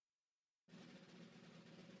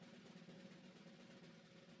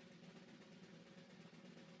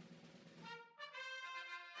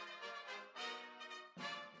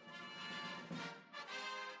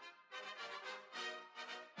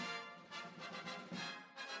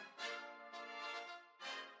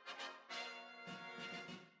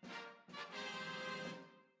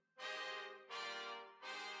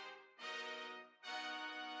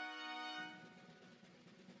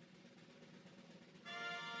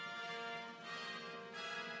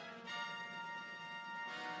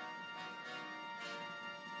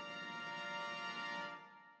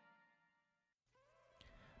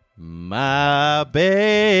My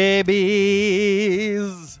babies,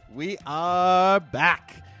 we are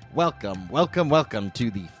back. Welcome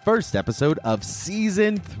to the first episode of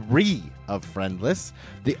Season 3 of Friendless,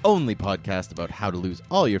 the only podcast about how to lose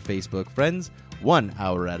all your Facebook friends 1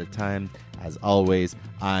 hour at a time. As always,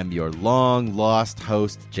 I'm your long-lost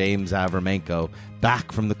host, James Avermenko,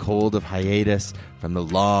 back from the cold of hiatus, from the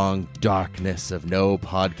long darkness of no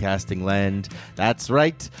podcasting land. That's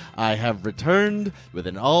right, I have returned with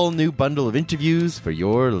an all-new bundle of interviews for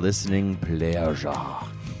your listening pleasure.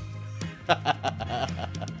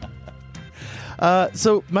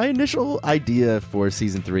 So my initial idea for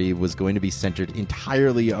Season 3 was going to be centered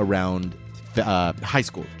entirely around high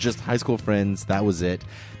school, just high school friends. That was it.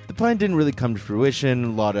 The plan didn't really come to fruition.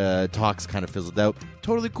 A lot of talks kind of fizzled out.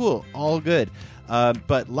 Totally cool. All good.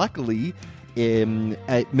 But luckily,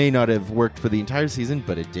 it may not have worked for the entire season,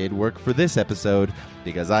 but it did work for this episode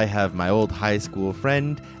because I have my old high school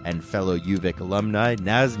friend and fellow UVic alumni,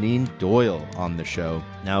 Nazneen Doyle, on the show.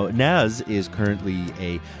 Now, Naz is currently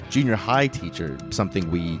a junior high teacher, something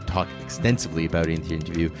we talked extensively about in the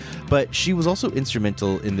interview, but she was also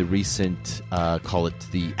instrumental in the recent, call it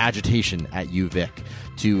the agitation at UVic,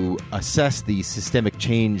 to assess the systemic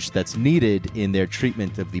change that's needed in their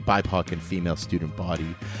treatment of the BIPOC and female student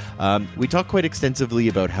body. We talk quite extensively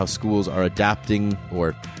about how schools are adapting,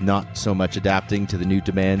 or not so much adapting, to the new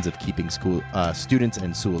demands of keeping school students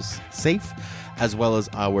and schools safe, as well as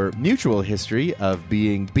our mutual history of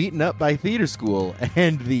being beaten up by theater school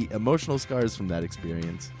and the emotional scars from that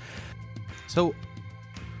experience. So,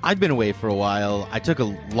 I've been away for a while. I took a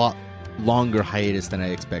lot longer hiatus than I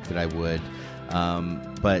expected I would.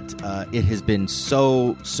 But it has been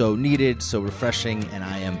so needed, so refreshing, and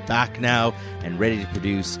I am back now and ready to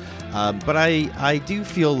produce. But I do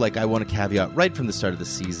feel like I want to caveat right from the start of the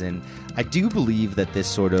season. I do believe that this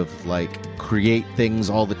sort of like create things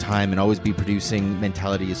all the time and always be producing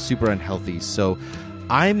mentality is super unhealthy. So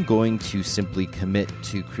I'm going to simply commit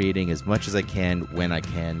to creating as much as I can when I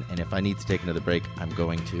can. And if I need to take another break, I'm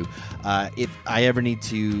going to. If I ever need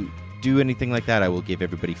to do anything like that, I will give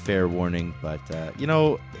everybody fair warning. But,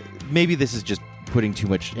 maybe this is just putting too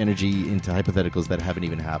much energy into hypotheticals that haven't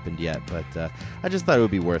even happened yet. But I just thought it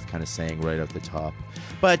would be worth kind of saying right off the top.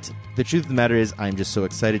 But the truth of the matter is, I'm just so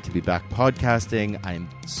excited to be back podcasting. I'm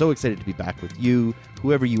so excited to be back with you,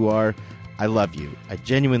 whoever you are. I love you. I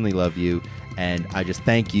genuinely love you. And I just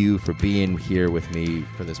thank you for being here with me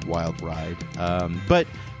for this wild ride. But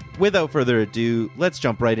without further ado, let's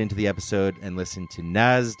jump right into the episode and listen to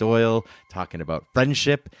Naz Doyle talking about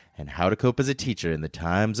friendship and how to cope as a teacher in the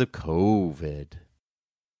times of COVID.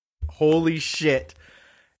 Holy shit.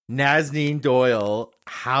 Nazneen Doyle,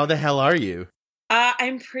 how the hell are you?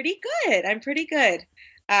 I'm pretty good.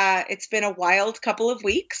 It's been a wild couple of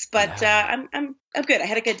weeks, but I'm good. I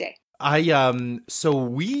had a good day. So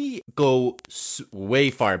we go way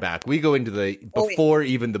far back. We go into the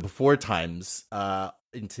before times,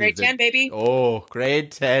 into grade 10, baby. Oh,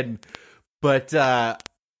 grade 10. But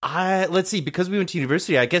let's see, because we went to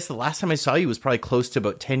university, I guess the last time I saw you was probably close to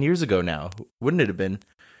about 10 years ago now. Wouldn't it have been?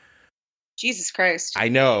 Jesus Christ. I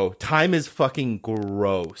know. Time is fucking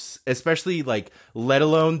gross. Especially, let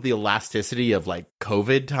alone the elasticity of,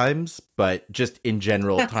 COVID times, but just in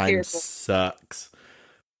general, time sucks.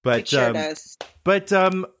 But, it sure does. But,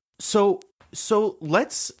 so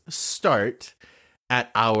let's start at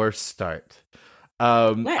our start.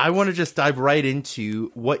 I want to just dive right into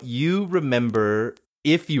what you remember,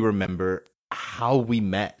 if you remember, how we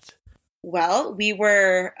met. Well, we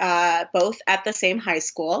were both at the same high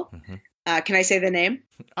school. Mm-hmm. Can I say the name?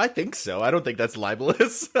 I think so. I don't think that's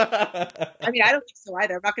libelous. I mean, I don't think so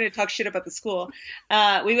either. I'm not going to talk shit about the school.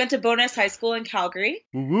 We went to Bonus High School in Calgary.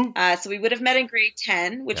 Mm-hmm. So we would have met in grade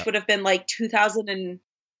 10, which would have been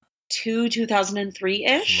 2002,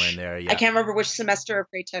 2003-ish. Somewhere in there, yeah. I can't remember which semester of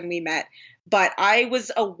grade 10 we met. But I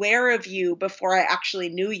was aware of you before I actually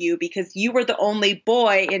knew you because you were the only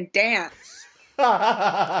boy in dance.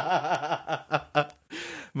 My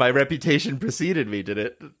reputation preceded me, did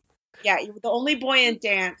it? Yeah, you were the only boy in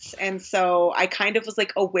dance, and so I kind of was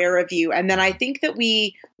aware of you. And then I think that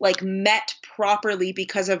we met properly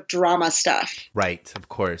because of drama stuff. Right, of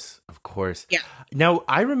course. Yeah. Now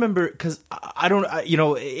I remember because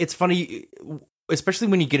it's funny, especially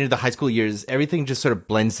when you get into the high school years, everything just sort of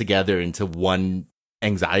blends together into one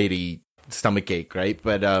anxiety stomachache, right?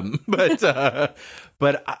 But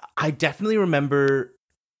I definitely remember.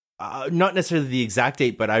 Not necessarily the exact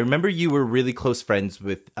date, but I remember you were really close friends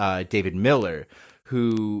with David Miller,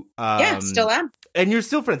 who Yeah, still am. and you're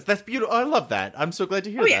still friends. That's beautiful. I love that. I'm so glad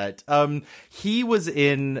to hear that. He was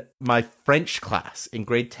in my French class in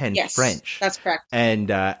grade 10 Yes, French. that's correct.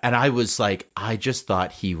 And I was like, I just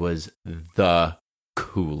thought he was the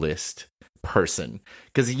coolest person,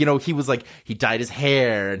 because you know, he was like, he dyed his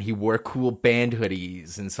hair and he wore cool band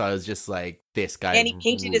hoodies, and so I was just like, this guy and he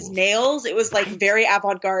painted his rules. nails. It was like very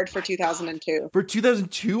avant-garde for 2002. For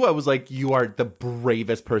 2002, I was like, you are the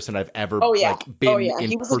bravest person I've ever like been in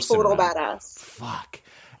he was person a total around. badass. Fuck.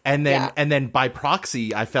 And then by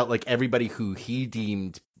proxy, I felt like everybody who he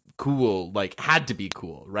deemed cool like had to be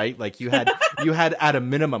cool, right? Like you had at a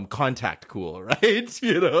minimum contact cool, right?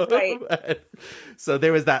 You know, right? So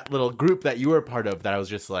there was that little group that you were a part of that I was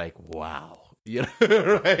just like, wow, you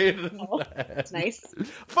know, right? Oh, that's nice.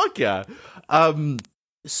 Fuck yeah.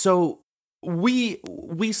 So we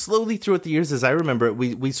slowly throughout the years, as I remember it,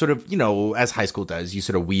 we sort of, you know, as high school does, you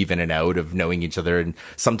sort of weave in and out of knowing each other, and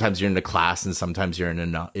sometimes you're in a class and sometimes you're in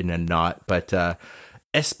a not. But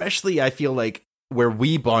especially, I feel like where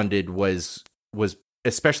we bonded was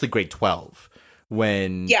especially grade 12,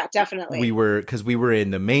 when definitely we were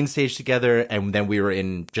in the main stage together, and then we were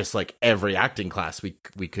in just like every acting class we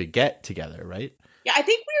could get together, right? Yeah, I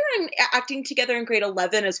think we were acting together in grade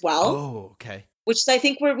 11 as well. Oh, okay. Which is, I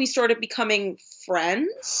think, where we started becoming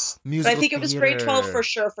friends. Musical but I think it was grade 12 for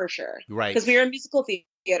sure. Right. Because we were in musical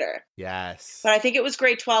theater. Yes. But I think it was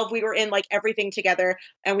grade 12. We were in like everything together,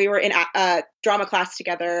 and we were in drama class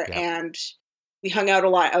together, and we hung out a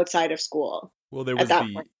lot outside of school. Well, there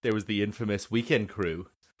was the infamous weekend crew.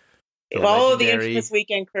 The infamous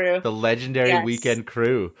weekend crew. The legendary weekend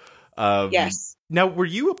crew. Yes. Now, were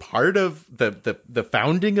you a part of the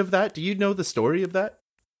founding of that? Do you know the story of that?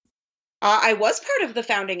 I was part of the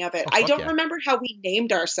founding of it. I don't remember how we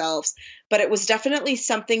named ourselves, but it was definitely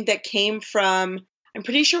something that came from, I'm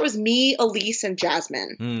pretty sure it was me, Elise, and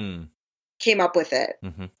Jasmine came up with it.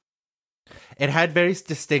 Mm-hmm. It had very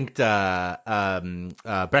distinct Breakfast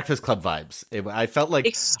Club vibes. I felt like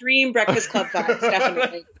extreme Breakfast Club vibes,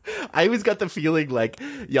 definitely. I always got the feeling like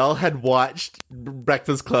y'all had watched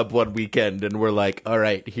Breakfast Club one weekend and were like, all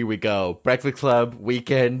right, here we go. Breakfast Club,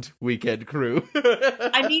 weekend crew.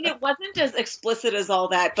 I mean, it wasn't as explicit as all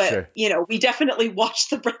that, but, you know, we definitely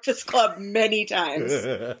watched the Breakfast Club many times.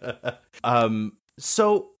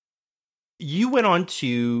 So you went on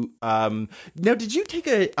to now, did you take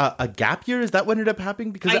a gap year? Is that what ended up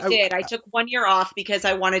happening? Because I did. I took 1 year off because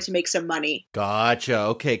I wanted to make some money. Gotcha.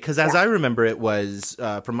 Okay. Because as I remember, it was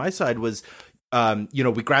from my side was, you know,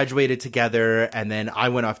 we graduated together, and then I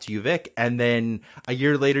went off to UVic, and then a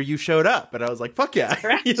year later you showed up, and I was like, fuck yeah.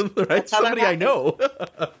 Correct. Right? Somebody I know.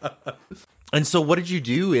 And so what did you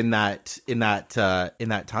do in that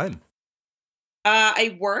time?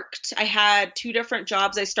 I worked. I had 2 different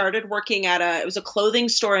jobs. I started working at it was a clothing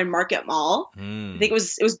store in Market Mall. I think it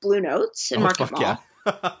was Blue Notes in Market Mall. Yeah.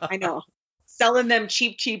 I know. Selling them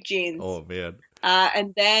cheap jeans. Oh, man.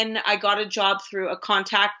 And then I got a job through a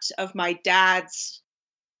contact of my dad's,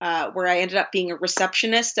 where I ended up being a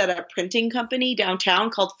receptionist at a printing company downtown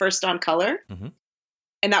called First on Color. Mm-hmm.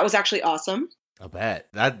 And that was actually awesome. I bet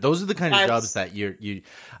those are the kind of jobs that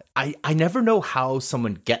I never know how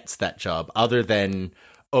someone gets that job other than,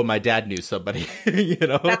 oh, my dad knew somebody, you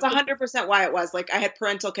know. That's 100% why it was. Like, I had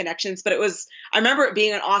parental connections, but I remember it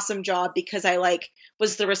being an awesome job because I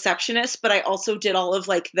was the receptionist, but I also did all of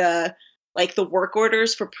the work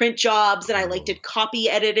orders for print jobs, and I did copy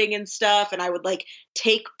editing and stuff, and I would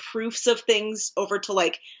take proofs of things over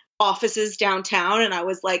to offices downtown, and I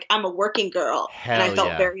was like, I'm a working girl. And I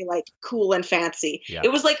felt very cool and fancy. Yeah.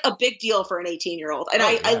 It was a big deal for an 18-year-old, and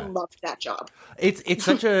I loved that job. It's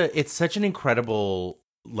such an incredible,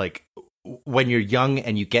 when you're young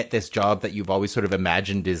and you get this job that you've always sort of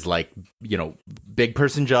imagined is big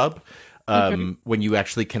person job, when you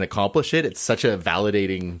actually can accomplish it, it's such a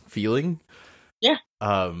validating feeling. Yeah.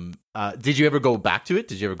 Did you ever go back to it?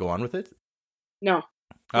 Did you ever go on with it? No.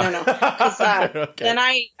 No. Okay. Then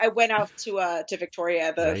I went out to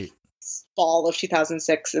Victoria fall of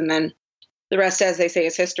 2006, and then the rest, as they say,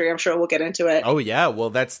 is history. I'm sure we'll get into it. Oh yeah, well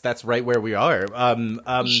that's right where we are.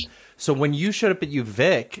 So when you showed up at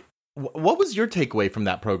UVic, what was your takeaway from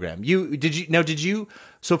that program?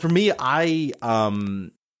 So for me, I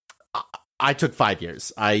took 5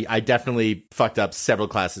 years. I definitely fucked up several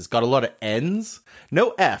classes. Got a lot of N's,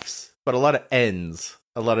 no F's, but a lot of N's.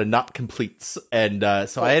 A lot of not completes, and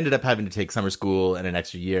so I ended up having to take summer school and an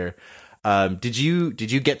extra year. Did you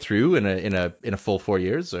get through in a full 4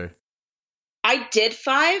 years, or? I did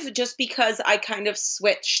 5 just because I kind of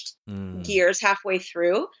switched gears halfway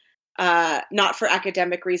through. not for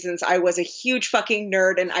academic reasons. I was a huge fucking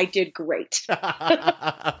nerd and I did great.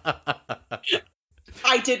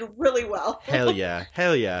 I did really well. Hell yeah.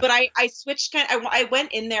 Hell yeah. But I switched I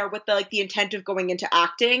went in there with the intent of going into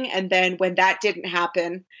acting. And then when that didn't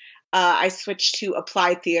happen, I switched to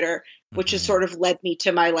applied theater, which has sort of led me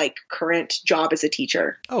to my current job as a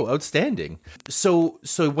teacher. Oh, outstanding. So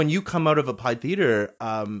when you come out of applied theater,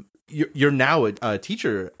 you're now a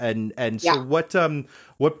teacher. And so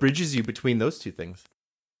what bridges you between those two things?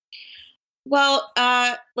 Well,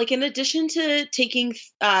 in addition to taking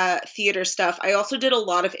theater stuff, I also did a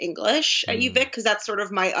lot of English at UVic because that's sort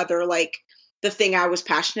of my other the thing I was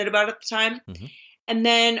passionate about at the time. Mm-hmm. And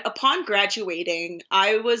then upon graduating,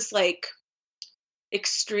 I was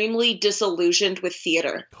extremely disillusioned with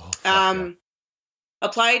theater. My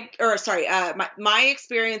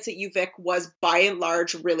experience at UVic was by and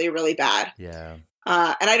large really, really bad. Yeah.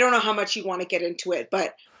 And I don't know how much you want to get into it,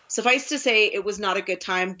 but suffice to say, it was not a good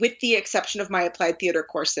time, with the exception of my applied theater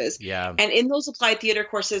courses. Yeah. And in those applied theater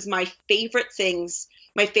courses, my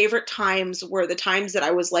favorite times were the times that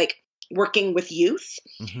I was working with youth.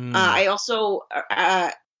 Mm-hmm. I also,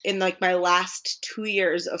 in my last 2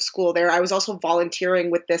 years of school there, I was also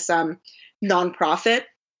volunteering with this nonprofit.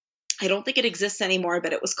 I don't think it exists anymore,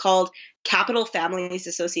 but it was called Capital Families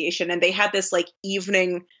Association. And they had this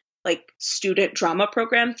evening student drama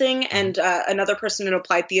program thing. And another person in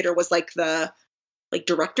applied theater was the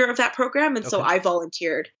director of that program. And so I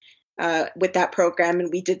volunteered with that program,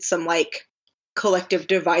 and we did some collective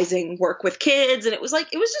devising work with kids. And it was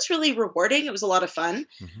just really rewarding. It was a lot of fun.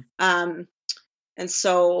 Mm-hmm. And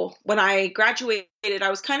so when I graduated, I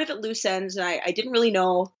was kind of at loose ends, and I didn't really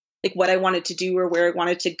know what I wanted to do or where I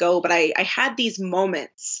wanted to go. But I had these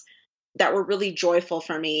moments that were really joyful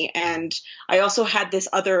for me. And I also had this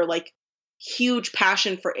other huge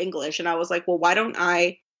passion for English. And I was well, why don't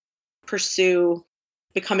I pursue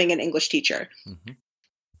becoming an English teacher? Mm-hmm.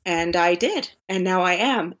 And I did. And now I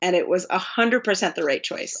am. And it was 100% the right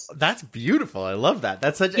choice. That's beautiful. I love that.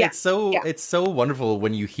 That's such, it's so wonderful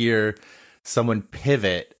when you hear someone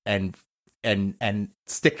pivot and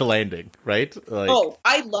stick the landing, right?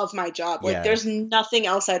 I love my job. There's nothing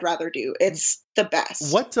else I'd rather do. It's the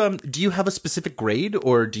best. What do you have a specific grade,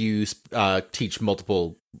 or do you teach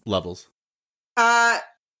multiple levels?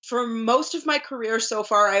 For most of my career so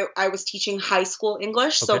far, I was teaching high school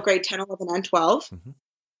English, so grade 10, 11, and 12. Mm-hmm.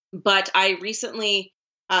 But I recently,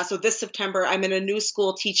 so this September, I'm in a new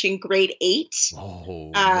school teaching grade 8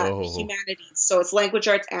 humanities. So it's language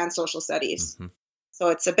arts and social studies. Mm-hmm. So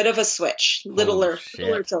it's a bit of a switch, littler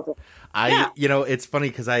children. It's funny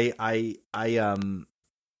because I've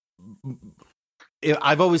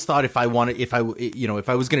always thought if I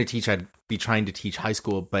was going to teach, I'd be trying to teach high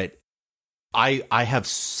school, but I have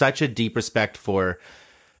such a deep respect for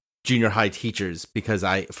junior high teachers because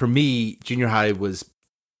for me, junior high was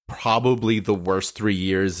probably the worst 3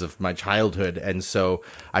 years of my childhood. And so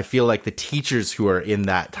I feel like the teachers who are in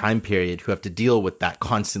that time period who have to deal with that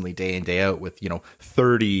constantly day in, day out with,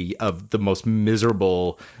 30 of the most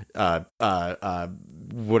miserable, what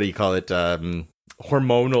do you call it?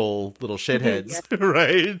 Hormonal little shitheads,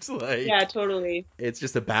 right? Yeah, totally. It's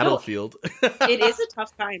just a battlefield. It is a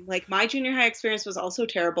tough time. My junior high experience was also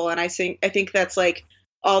terrible. And I think that's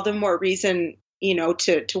all the more reason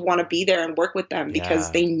to want to be there and work with them because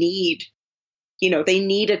they need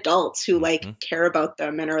adults who care about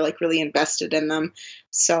them and are really invested in them.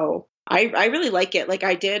 So I really like it.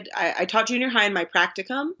 I taught junior high in my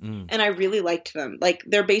practicum and I really liked them.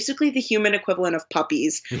 They're basically the human equivalent of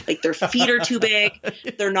puppies. Their feet are too big.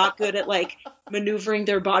 They're not good at maneuvering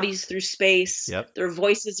their bodies through space. Yep. Their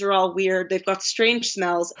voices are all weird. They've got strange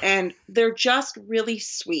smells and they're just really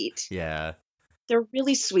sweet. Yeah. They're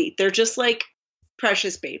really sweet. They're just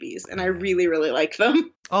precious babies, and I really, really like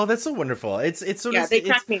them. Oh, that's so wonderful. It's sort of, they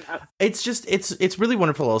crack me up. It's just it's really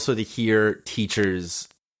wonderful also to hear teachers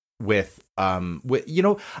with I'm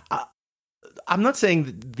not saying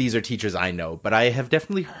that these are teachers I know, but I have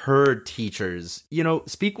definitely heard teachers,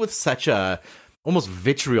 speak with such a almost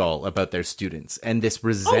vitriol about their students and this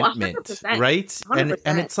resentment, 100%. right? 100%.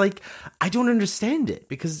 And it's I don't understand it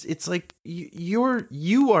because it's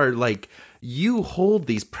you hold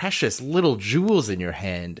these precious little jewels in your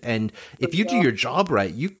hand, and if you do your job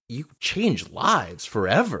right, you change lives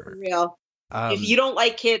forever. For real. If you don't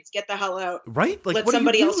like kids, get the hell out. Right? Let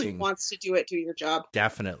somebody else who wants to do it do your job.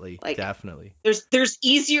 Definitely. Definitely. There's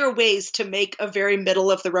easier ways to make a very middle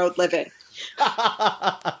of the road living.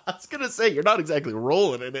 I was gonna say you're not exactly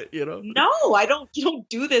rolling in it, No, I don't. You don't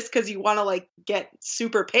do this because you want to get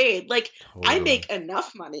super paid. Totally. I make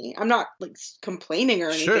enough money. I'm not complaining or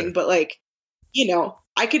anything, but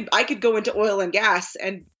I could go into oil and gas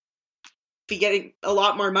and be getting a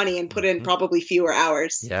lot more money and put in probably fewer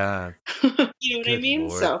hours. Yeah. You know what I Good mean?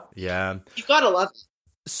 Lord. So Yeah. you've got to love it.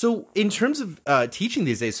 So in terms of teaching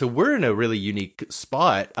these days, so we're in a really unique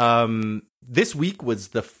spot. This week was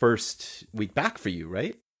the first week back for you,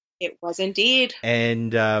 right? It was indeed.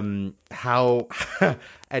 And how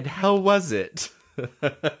and how was it?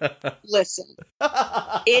 Listen,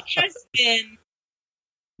 it has been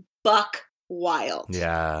buck wild.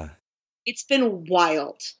 Yeah. It's been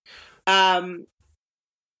wild.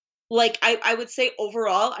 Like I would say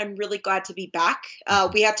overall, I'm really glad to be back.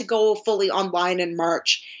 We had to go fully online in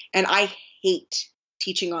March, and I hate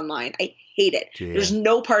teaching online. I hate it. Yeah. There's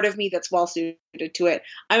no part of me that's well suited to it.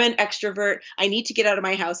 I'm an extrovert. I need to get out of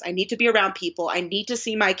my house. I need to be around people. I need to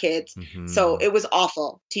see my kids. So it was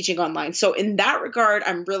awful teaching online. So in that regard,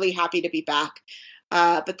 I'm really happy to be back.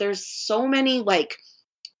 But there's so many like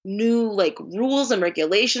new like rules and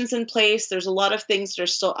regulations in place. There's a lot of things that are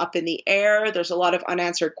still up in the air. There's a lot of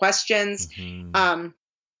unanswered questions.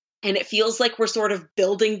 And it feels like we're sort of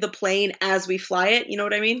building the plane as we fly it. You know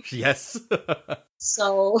what I mean? Yes.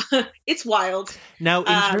 So it's wild. Now,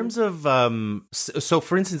 in terms of, so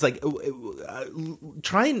for instance, like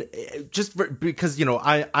try and because, you know,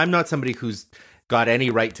 I'm not somebody who's got any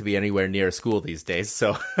right to be anywhere near a school these days.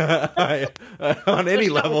 So on any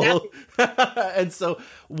level. And so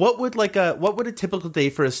what would a typical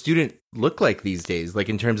day for a student look like these days? Like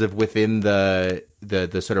in terms of within the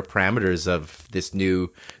sort of parameters of this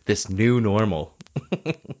new normal?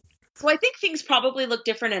 So I think things probably look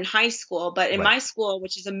different in high school, but in my school,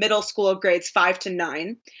 which is a middle school of grades 5 to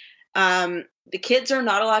 9, the kids are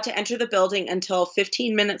not allowed to enter the building until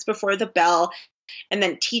 15 minutes before the bell. And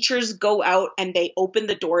then teachers go out and they open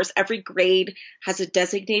the doors. Every grade has a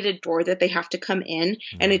designated door that they have to come in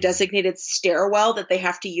and a designated stairwell that they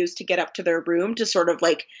have to use to get up to their room to sort of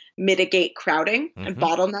like mitigate crowding and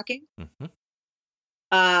bottlenecking.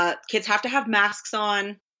 Kids have to have masks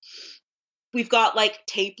on. We've got like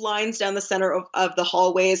tape lines down the center of the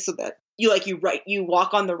hallways so that you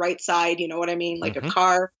walk on the right side. You know what I mean? Like a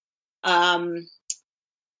car.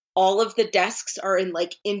 All of the desks are in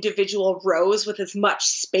like individual rows with as much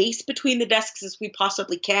space between the desks as we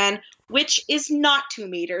possibly can, which is not 2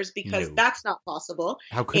 meters because that's not possible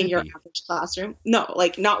in your average classroom. No,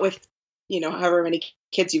 like not with, you know, however many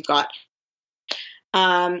kids you've got.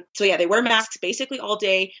 So yeah, they wear masks basically all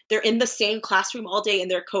day. They're in the same classroom all day in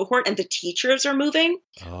their cohort and the teachers are moving.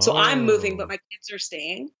 So I'm moving, but my kids are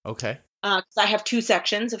staying. Okay. 'Cause I have 2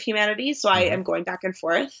 sections of humanities, so I am going back and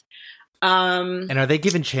forth. And are they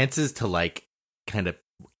given chances to like kind of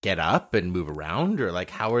get up and move around, or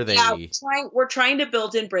like how are they? Yeah, we're trying to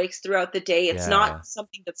build in breaks throughout the day. It's not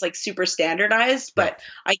something that's like super standardized, but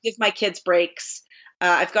I give my kids breaks.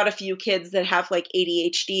 I've got a few kids that have like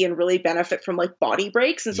ADHD and really benefit from like body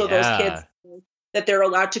breaks, and so those kids that they're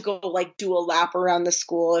allowed to go like do a lap around the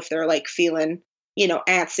school if they're like feeling, you know,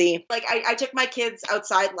 antsy. Like I took my kids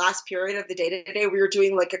outside last period of the day today. We were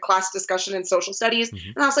doing like a class discussion in social studies.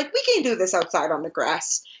 And I was like, we can do this outside on the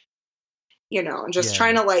grass, you know, and just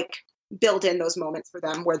trying to like build in those moments for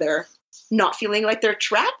them where they're not feeling like they're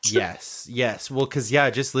trapped. Yes. Well, because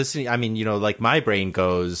just listening, I mean, you know, like my brain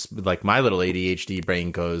goes, like my little ADHD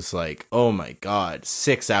brain goes like, oh my God,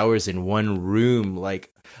 6 hours in one room.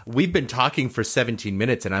 Like we've been talking for 17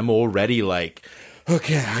 minutes and I'm already like,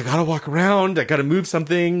 okay, I gotta walk around. I gotta move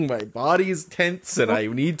something. My body's tense, and I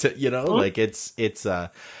need to, you know, like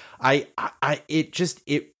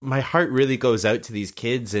my heart really goes out to these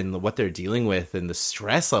kids and what they're dealing with and the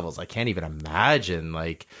stress levels. I can't even imagine,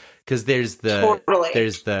 like, because there's the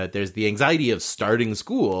anxiety of starting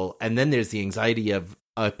school, and then there's the anxiety of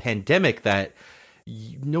a pandemic that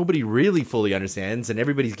nobody really fully understands, and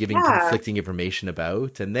everybody's giving conflicting information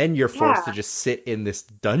about, and then you're forced to just sit in this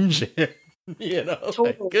dungeon. You know,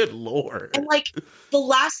 like, good Lord. And like the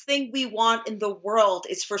last thing we want in the world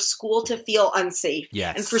is for school to feel unsafe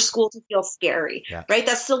and for school to feel scary, right?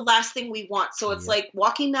 That's the last thing we want. So it's like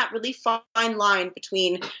walking that really fine line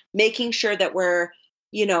between making sure that we're,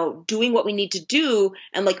 you know, doing what we need to do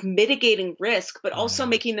and like mitigating risk, but also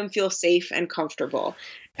making them feel safe and comfortable.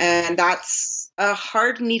 And that's a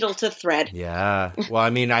hard needle to thread. Yeah. Well, I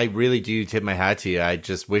mean, I really do tip my hat to you. I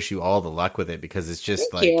just wish you all the luck with it, because it's just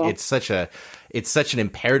it's such an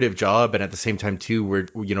imperative job. And at the same time too,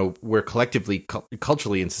 we're collectively,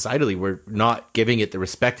 culturally and societally, we're not giving it the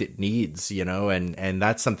respect it needs, you know, and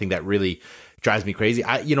that's something that really drives me crazy.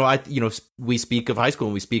 We speak of high school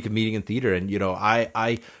and we speak of meeting in theater. And, you know,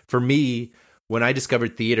 for me, when I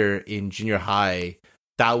discovered theater in junior high,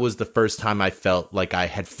 that was the first time I felt like I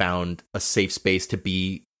had found a safe space to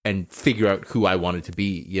be figure out who I wanted to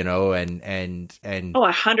be, and Oh,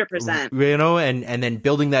 100%. And then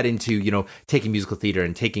building that into, taking musical theater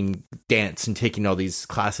and taking dance and taking all these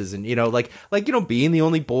classes and, being the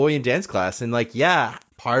only boy in dance class. And like, yeah,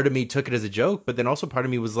 part of me took it as a joke, but then also part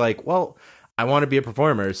of me was like, well, I want to be a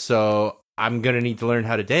performer, so I'm going to need to learn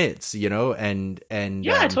how to dance, and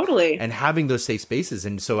yeah, totally. And having those safe spaces.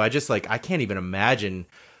 And so I just like, I can't even imagine.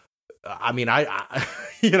 I mean, I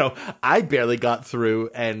I barely got through,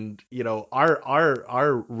 and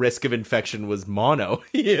our risk of infection was mono,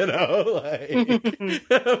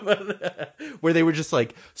 where they were just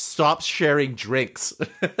like, stop sharing drinks.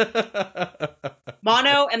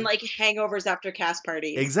 Mono and like hangovers after cast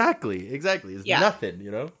parties. Exactly. It's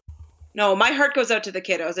nothing, No, my heart goes out to the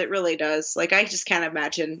kiddos. It really does. Like, I just can't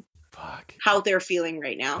imagine how they're feeling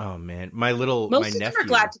right now. Oh man, Most my of nephew. them are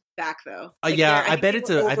glad to be back though. Like, yeah, I bet it's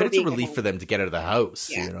a relief for them to get out of the house.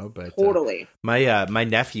 Yeah, but totally. My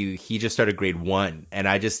nephew, he just started grade 1, and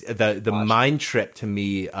I just the mind trip to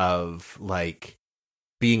me of like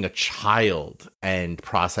being a child and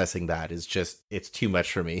processing that is just, it's too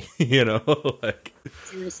much for me. Like,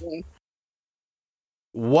 seriously.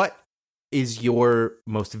 What is your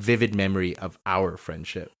most vivid memory of our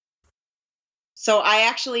friendship? So I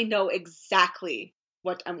actually know exactly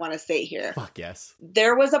what I want to say here. Fuck yes.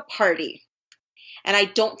 There was a party, and I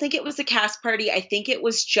don't think it was a cast party. I think it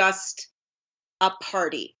was just a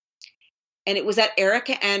party. And it was at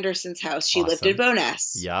Erica Anderson's house. She lived in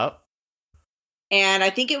Bowness. Yep. And I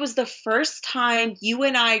think it was the first time you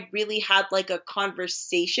and I really had like a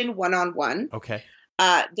conversation one-on-one. Okay.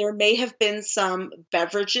 There may have been some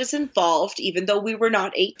beverages involved, even though we were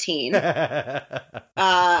not 18. And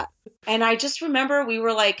I just remember we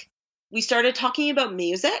started talking about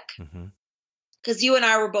music, because you and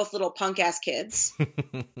I were both little punk ass kids.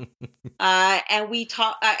 And we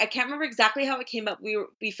talked, I can't remember exactly how it came up.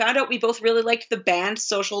 We found out we both really liked the band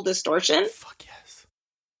Social Distortion. Fuck yes.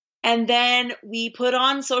 And then we put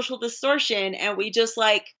on Social Distortion and we just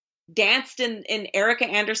like danced in Erica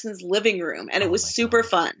Anderson's living room, and it was super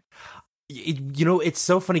fun. It's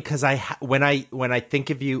so funny because when I think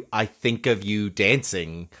of you, I think of you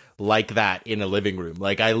dancing like that in a living room.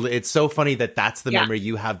 Like it's so funny that that's the memory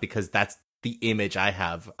you have, because that's the image I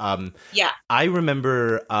have. I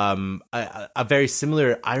remember a very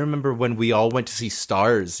similar. I remember when we all went to see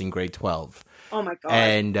Stars in grade 12. Oh my god!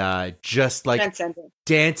 And just like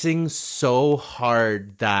dancing so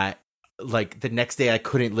hard that, like, the next day I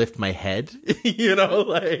couldn't lift my head,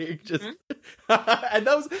 like just, and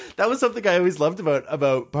that was something I always loved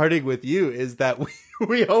about partying with you, is that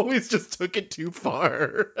we always just took it too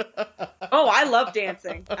far. Oh, I love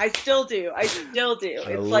dancing. I still do. It's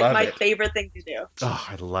like my favorite thing to do. Oh,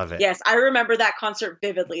 I love it. Yes, I remember that concert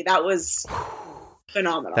vividly. That was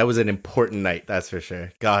phenomenal. That was an important night, that's for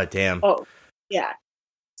sure. God damn. Oh, yeah.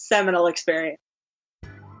 Seminal experience.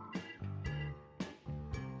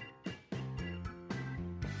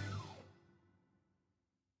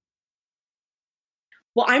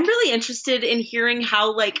 Well, I'm really interested in hearing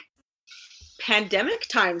how, like, pandemic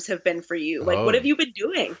times have been for you. Like, what have you been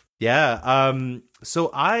doing? Yeah. So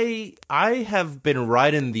I have been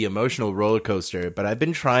riding the emotional roller coaster, but I've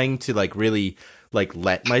been trying to like really like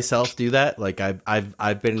let myself do that. Like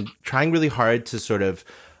I've been trying really hard to sort of,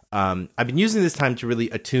 I've been using this time to really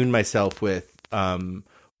attune myself with,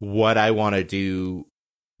 what I want to do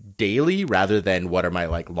daily, rather than what are my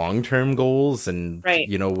like long-term goals and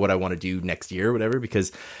what I want to do next year or whatever.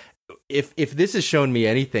 Because if this has shown me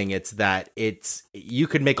anything, it's that you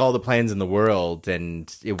could make all the plans in the world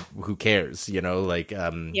and who cares,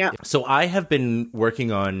 So I have been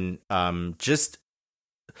working on just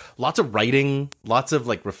lots of writing, lots of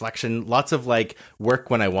like reflection, lots of like work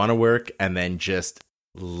when I want to work, and then just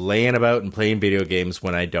laying about and playing video games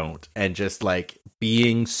when I don't, and just like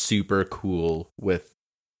being super cool with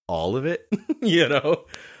all of it.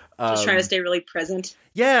 Just trying to stay really present.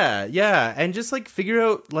 Yeah, and just like figure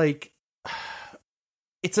out like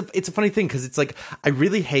it's a funny thing, because it's like I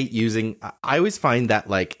really hate using. I always find that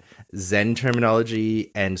like Zen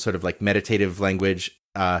terminology and sort of like meditative language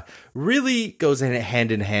really goes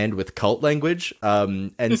hand in hand with cult language,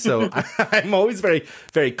 and so I'm always very,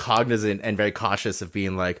 very cognizant and very cautious of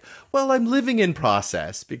being like, well, I'm living in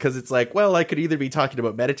process, because it's like, well, I could either be talking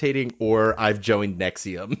about meditating or I've joined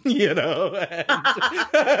Nexium, you know?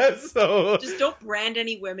 And so Just don't brand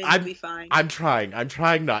any women, you'll be fine. I'm trying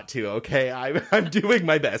not to, okay? I'm doing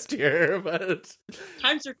my best here, but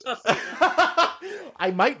times are tough.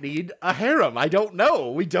 I might need a harem. I don't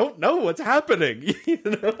know. We don't know what's happening. You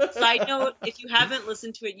know? Side note, if you haven't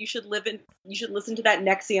listened to it, you should listen to that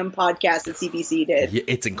Nexium podcast that CBC did. Yeah,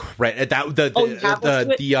 it's incredible.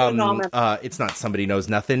 It's not Somebody Knows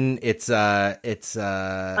Nothing. It's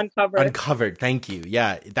Uncovered. Thank you.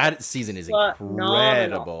 Yeah, that season is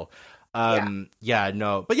incredible.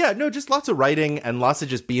 Just lots of writing and lots of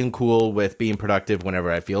just being cool with being productive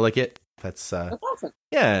whenever I feel like it. That's awesome.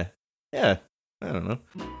 Yeah. I don't know.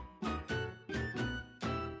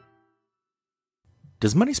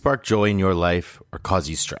 Does money spark joy in your life or cause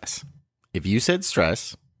you stress? If you said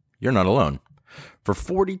stress, you're not alone. For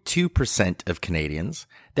 42% of Canadians,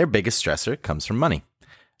 their biggest stressor comes from money.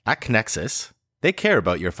 At Connexus, they care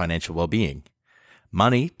about your financial well-being.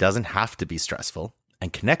 Money doesn't have to be stressful,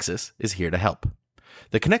 and Connexus is here to help.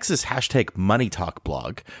 The Connexus #MoneyTalk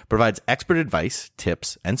blog provides expert advice,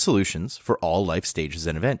 tips, and solutions for all life stages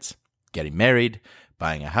and events. Getting married,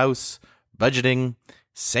 buying a house, budgeting,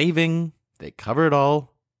 saving, they cover it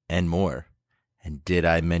all and more. And did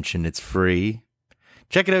I mention it's free?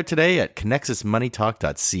 Check it out today at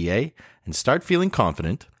connexusmoneytalk.ca and start feeling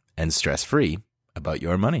confident and stress-free about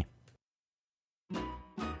your money.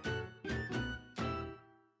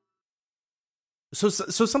 So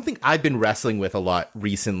something I've been wrestling with a lot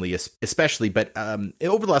recently, especially, but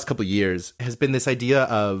over the last couple of years, has been this idea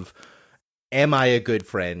of, am I a good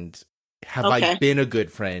friend? Have I been a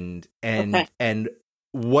good friend? And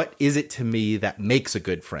what is it to me that makes a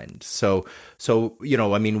good friend? So you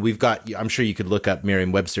know, I mean, I'm sure you could look up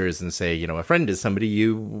Merriam-Webster's and say, you know, a friend is somebody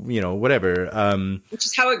you know, whatever. Which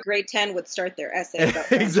is how a grade 10 would start their essay about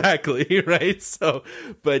friendship. Exactly, right? So,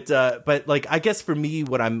 but like, I guess for me,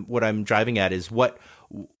 what I'm driving at is what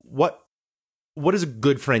is a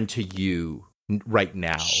good friend to you right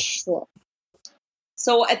now? Sure.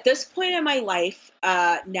 So at this point in my life,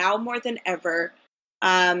 now more than ever,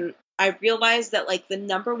 I realized that like the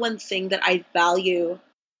number one thing that I value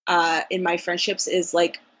in my friendships is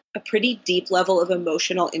like a pretty deep level of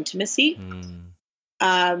emotional intimacy.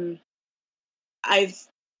 I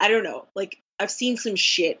don't know, like I've seen some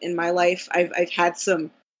shit in my life. I've had some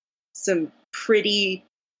pretty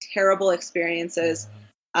terrible experiences.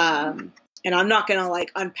 And I'm not gonna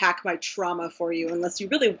like unpack my trauma for you unless you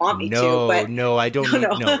really want me to. But no, I don't.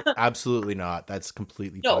 No, absolutely not. That's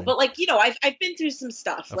completely fine. But like, you know, I've been through some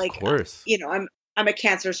stuff. Of like, course. You know, I'm a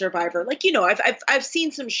cancer survivor. Like, you know, I've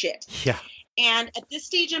seen some shit. Yeah. And at this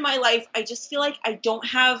stage in my life, I just feel like I don't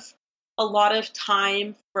have a lot of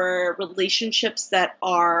time for relationships that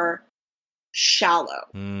are shallow.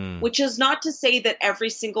 Which is not to say that every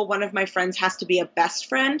single one of my friends has to be a best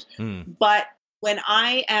friend, but when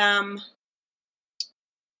I am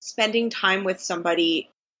spending time with somebody,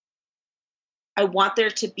 I want there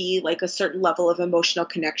to be like a certain level of emotional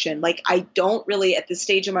connection. Like I don't really at this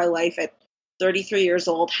stage of my life at 33 years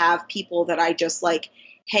old have people that I just like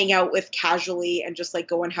hang out with casually and just like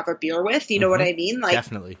go and have a beer with. You know what I mean? Like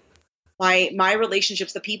definitely. My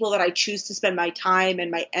relationships, the people that I choose to spend my time and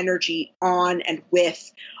my energy on and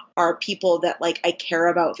with are people that like I care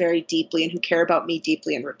about very deeply and who care about me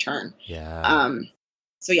deeply in return. Yeah.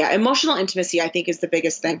 So yeah, emotional intimacy, I think, is the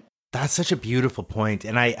biggest thing. That's such a beautiful point.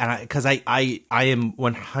 And because I am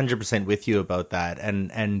 100% with you about that.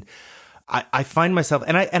 And I find myself,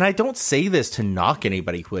 and I don't say this to knock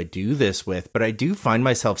anybody who I do this with, but I do find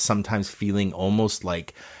myself sometimes feeling almost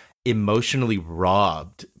like emotionally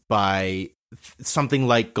robbed by something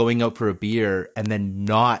like going out for a beer and then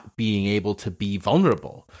not being able to be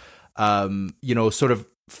vulnerable. You know, sort of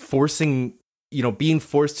forcing, you know, being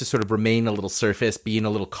forced to sort of remain a little surface, being a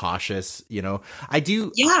little cautious, you know.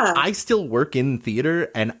 I still work in theater,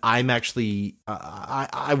 and I'm actually,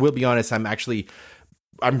 I will be honest, I'm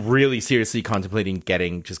really seriously contemplating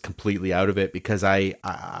getting just completely out of it, because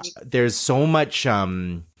there's so much,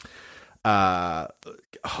 oh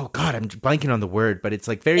God, I'm blanking on the word, but it's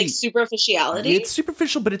like very... Like superficiality? It's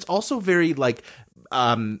superficial, but it's also very like,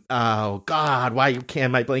 oh God, why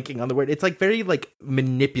am I blanking on the word? It's like very like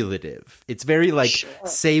manipulative. It's very like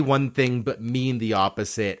say one thing but mean the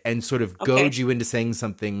opposite, and sort of goad you into saying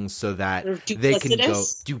something so that they can go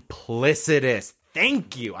duplicitous.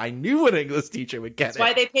 Thank you. I knew an English teacher would get That's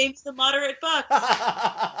why they pay the moderate bucks.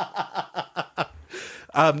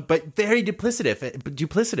 But very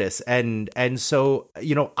duplicitous, and so,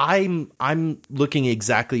 you know, I'm looking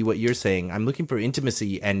exactly what you're saying. I'm looking for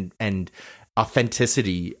intimacy and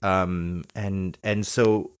authenticity. And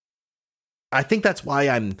so I think that's why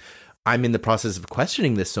I'm in the process of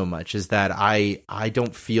questioning this so much, is that I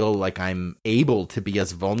don't feel like I'm able to be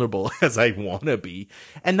as vulnerable as I want to be.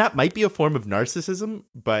 And that might be a form of narcissism,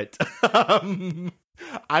 but I'm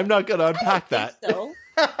not going to unpack that. So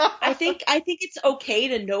I think it's okay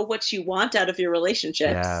to know what you want out of your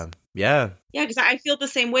relationships. Yeah. Yeah, because I feel the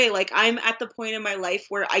same way. Like, I'm at the point in my life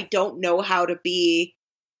where I don't know how to be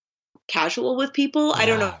casual with people. Yeah. I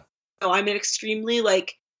don't know. I'm an extremely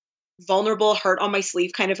like vulnerable, heart on my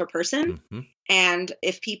sleeve kind of a person. Mm-hmm. And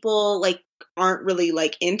if people like aren't really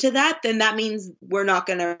like into that, then that means we're not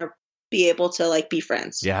gonna be able to like be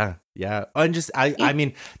friends. Yeah. And just I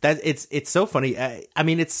mean that it's so funny. I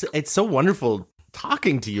mean it's so wonderful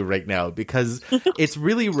talking to you right now, because it's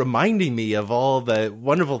really reminding me of all the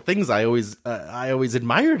wonderful things I always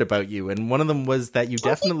admired about you. And one of them was that you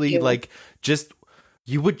definitely like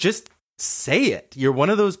you would just say it. You're one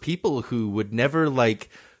of those people who would never like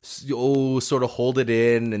sort of hold it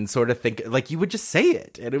in and sort of think, like, you would just say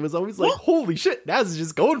it, and it was always like, holy shit, Naz is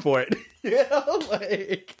just going for it.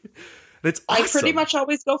 Like, it's awesome. I pretty much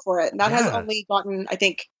always go for it, and that has only gotten, I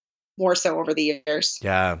think, more so over the years.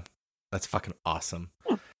 Yeah, that's fucking awesome.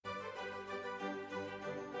 Yeah.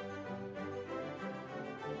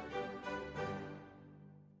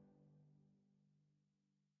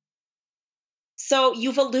 So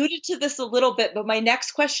you've alluded to this a little bit, but my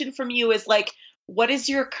next question from you is like, what is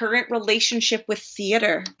your current relationship with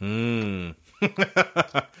theater?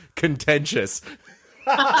 Contentious.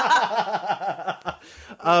 I'm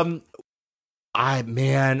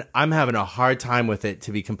having a hard time with it,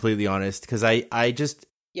 to be completely honest, because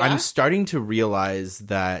I'm starting to realize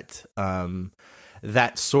that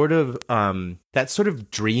that sort of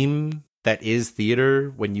dream that is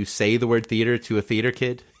theater, when you say the word theater to a theater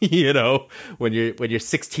kid, you know, when you're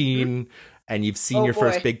 16 and you've seen your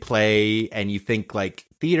first big play and you think like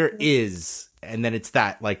theater is, and then it's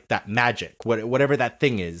that like that magic, whatever that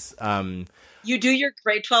thing is. You do your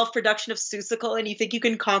grade 12 production of Seussical and you think you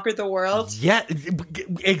can conquer the world? Yeah,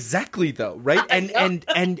 exactly though, right? And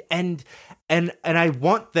I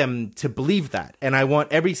want them to believe that. And I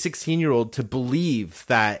want every 16-year-old to believe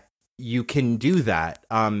that you can do that.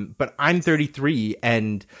 But I'm 33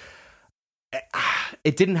 and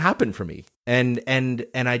it didn't happen for me. And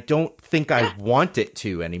I don't think I want it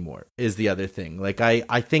to anymore, is the other thing. Like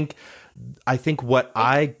I think what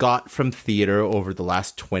I got from theater over the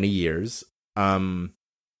last 20 years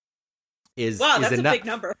is that's enough. A big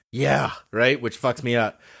number. Yeah, right, which fucks me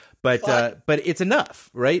up. But it's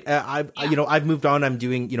enough, right? I've moved on. I'm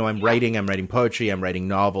doing, I'm writing poetry, I'm writing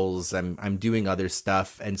novels, I'm doing other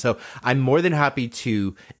stuff. And so I'm more than happy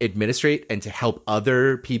to administrate and to help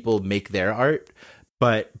other people make their art.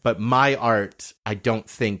 But my art, I don't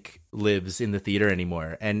think lives in the theater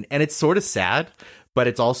anymore. And it's sort of sad, but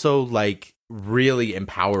it's also like really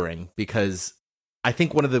empowering, because I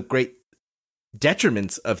think one of the great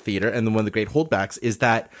detriments of theater and one of the great holdbacks is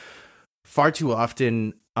that far too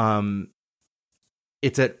often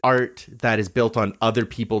it's an art that is built on other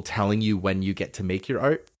people telling you when you get to make your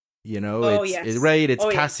art. It's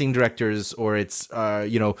casting directors, or it's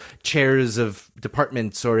chairs of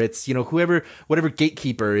departments, or it's whatever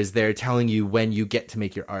gatekeeper is there telling you when you get to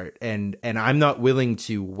make your art, and I'm not willing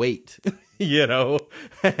to wait.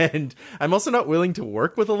 And I'm also not willing to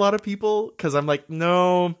work with a lot of people, because I'm like,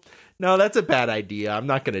 no, that's a bad idea. I'm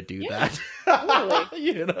not going to do that.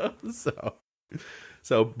 Totally.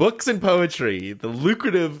 So books and poetry, the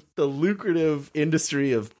lucrative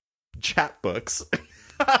industry of chapbooks.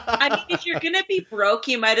 I mean, if you're going to be broke,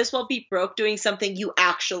 you might as well be broke doing something you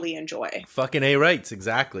actually enjoy. Fucking A rights,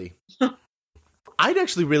 exactly. I'd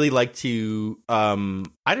actually really like to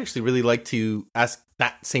ask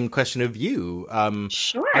that same question of you.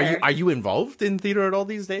 Sure. Are you involved in theater at all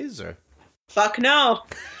these days, or? Fuck no.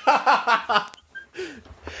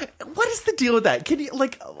 What is the deal with that?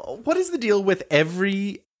 What is the deal with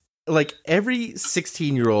every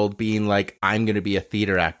 16-year-old being like, I'm going to be a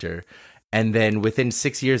theater actor, and then within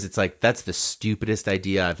 6 years, it's like, that's the stupidest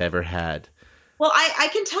idea I've ever had. Well, I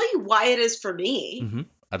can tell you why it is for me. Mm-hmm.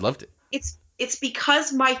 I'd love to. It's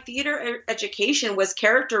because my theater education was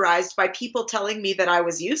characterized by people telling me that I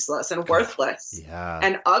was useless and worthless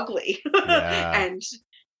and ugly and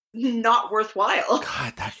not worthwhile.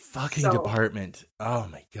 God, that fucking department. Oh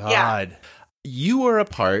my God. Yeah. You were a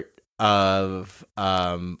part of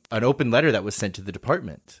an open letter that was sent to the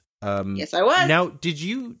department. Yes, I was. Now, did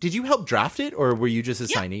you help draft it, or were you just a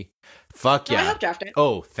signee? Fuck No, I yeah. helped draft it.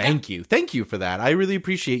 Oh, thank you. Thank you for that. I really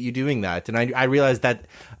appreciate you doing that. And I realize that,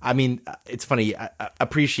 I mean, it's funny.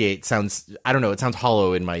 Appreciate sounds, I don't know, it sounds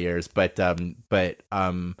hollow in my ears, but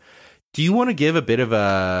do you want to give a bit of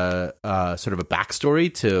a sort of a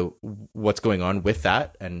backstory to what's going on with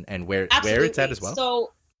that and where it's at as well?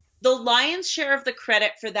 So the lion's share of the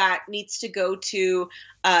credit for that needs to go to,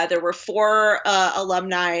 there were 4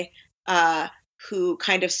 alumni who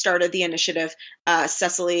kind of started the initiative,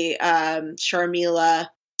 Cecily, Sharmila,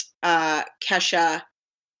 Kesha,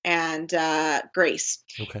 and Grace.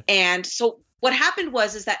 Okay. And so what happened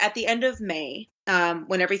is that at the end of May,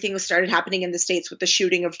 when everything was started happening in the States with the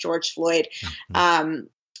shooting of George Floyd,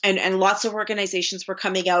 and lots of organizations were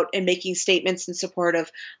coming out and making statements in support of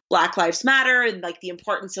Black Lives Matter and like the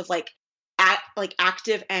importance of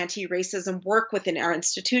active anti-racism work within our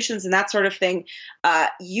institutions and that sort of thing.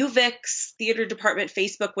 UVic's theater department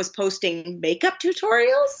Facebook was posting makeup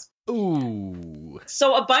tutorials. Ooh.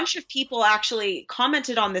 So a bunch of people actually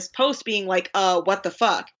commented on this post being like, what the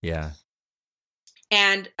fuck? Yeah.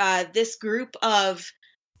 And this group of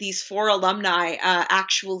these 4 alumni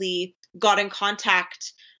actually got in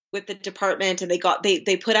contact with the department, and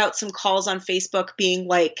they put out some calls on Facebook being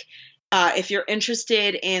like, if you're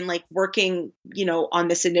interested in like working, on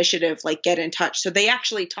this initiative, like get in touch. So they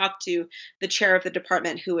actually talked to the chair of the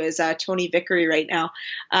department, who is Tony Vickery right now,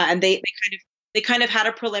 and they kind of had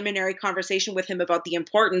a preliminary conversation with him about the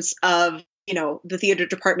importance of the theater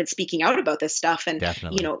department speaking out about this stuff and,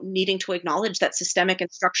 Definitely. needing to acknowledge that systemic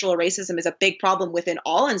and structural racism is a big problem within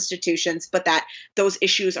all institutions, but that those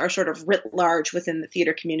issues are sort of writ large within the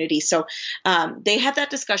theater community. So they had that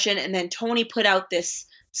discussion, and then Tony put out this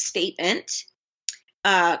statement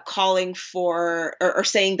calling for or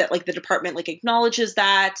saying that like the department like acknowledges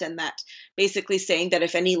that, and that basically saying that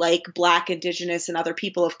if any like Black, Indigenous, and other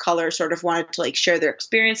people of color sort of wanted to like share their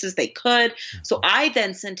experiences, they could. So I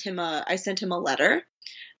then sent him a letter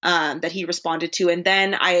that he responded to, and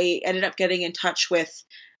then I ended up getting in touch with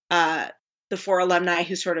the 4 alumni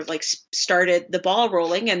who sort of like started the ball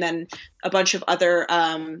rolling, and then a bunch of other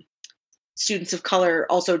students of color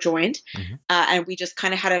also joined. And we just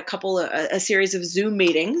kind of had a series of Zoom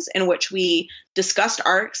meetings in which we discussed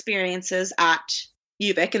our experiences at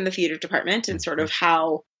UVic in the theater department and sort of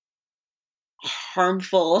how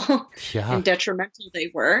harmful and detrimental they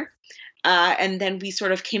were. And then we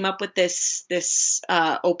sort of came up with this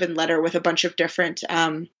open letter with a bunch of different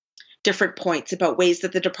points about ways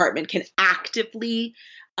that the department can actively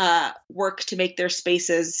work to make their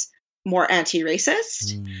spaces more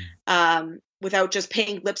anti-racist, without just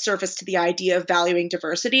paying lip service to the idea of valuing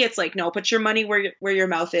diversity. It's like, no, put your money where your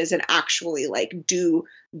mouth is and actually like do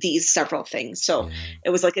these several things. So it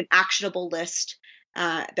was like an actionable list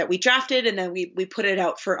that we drafted, and then we put it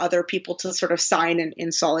out for other people to sort of sign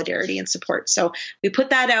in solidarity and support. So we put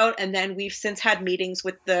that out, and then we've since had meetings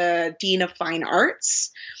with the Dean of Fine Arts.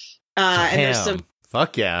 And there's some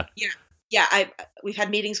fuck yeah. Yeah, we've had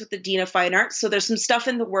meetings with the Dean of Fine Arts. So there's some stuff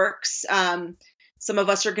in the works. Some of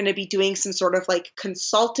us are going to be doing some sort of like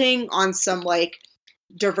consulting on some like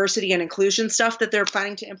diversity and inclusion stuff that they're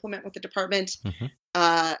planning to implement with the department.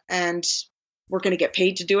 And we're going to get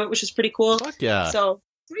paid to do it, which is pretty cool. Fuck yeah. So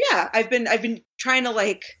yeah, I've been trying to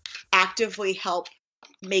like actively help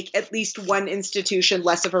make at least one institution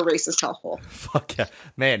less of a racist hellhole. Fuck yeah.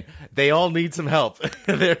 Man, they all need some help.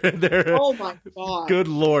 they're oh my God. Good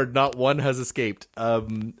Lord, not one has escaped.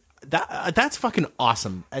 That's fucking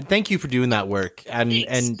awesome. And thank you for doing that work. And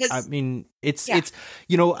I mean, it's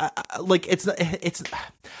like it's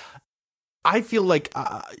I feel like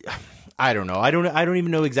I don't know. I don't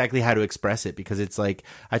even know exactly how to express it, because it's like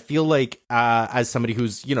I feel like as somebody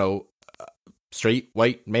who's, straight,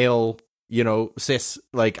 white, male, cis,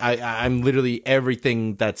 like I'm literally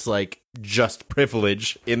everything that's like just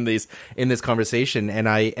privilege in this conversation, and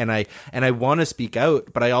I want to speak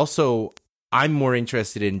out, but I'm more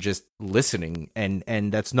interested in just listening,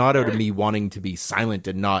 and that's not out of me wanting to be silent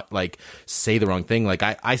and not like say the wrong thing. Like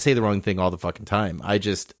I say the wrong thing all the fucking time. I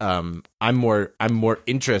just I'm more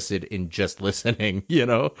interested in just listening,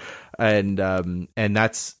 and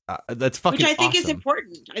that's fucking which I think awesome. is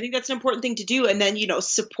important. I think that's an important thing to do, and then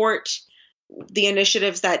support the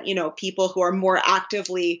initiatives that people who are more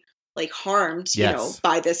actively like harmed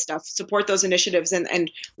by this stuff, support those initiatives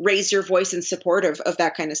and raise your voice in support of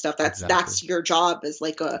that kind of stuff. That's your job as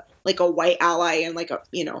like a white ally and like a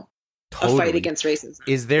Totally. A fight against racism.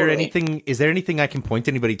 Is there anything I can point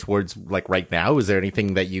anybody towards like right now? Is there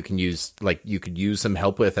anything that you can use, like you could use some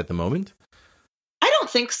help with at the moment? I don't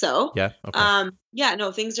think so. Yeah. Okay.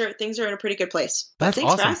 No, things are in a pretty good place. That's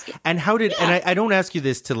Thanks awesome. for asking. And how did, and I don't ask you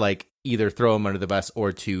this to like either throw them under the bus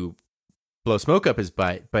or to blow smoke up his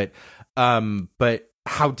butt. But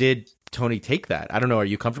how did Tony take that? I don't know. Are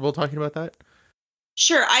you comfortable talking about that?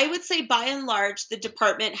 Sure. I would say by and large, the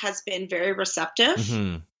department has been very receptive.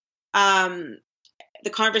 Mm-hmm. The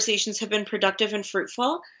conversations have been productive and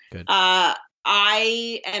fruitful. Good.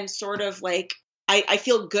 I am sort of like, I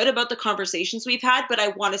feel good about the conversations we've had, but I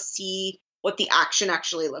want to see what the action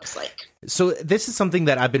actually looks like. So this is something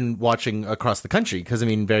that I've been watching across the country because, I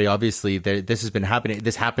mean, very obviously this has been happening.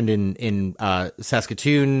 This happened in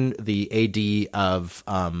Saskatoon. The AD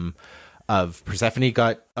of Persephone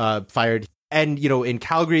got fired. And, you know, in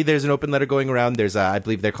Calgary, there's an open letter going around. There's, I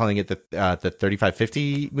believe they're calling it the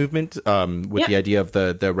 3550 movement, with the idea of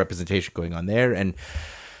the representation going on there. And,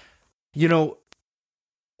 you know,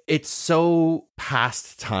 it's so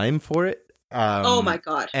past time for it. Oh my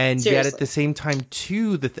God. And seriously. yet at the same time,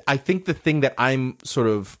 too, I think the thing that I'm sort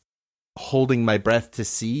of holding my breath to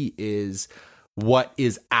see is what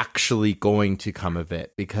is actually going to come of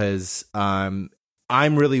it. Because I'm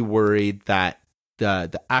really worried that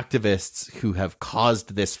the activists who have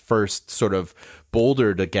caused this first sort of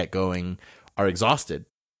boulder to get going are exhausted.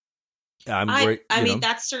 I mean,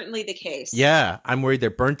 that's certainly the case. Yeah, I'm worried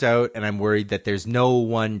they're burnt out, and I'm worried that there's no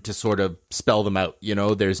one to sort of spell them out. You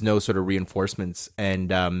know, there's no sort of reinforcements,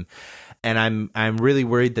 and I'm really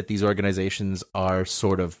worried that these organizations are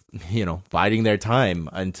sort of, you know, biding their time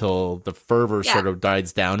until the fervor sort of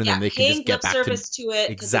dies down, and then they can just get back service to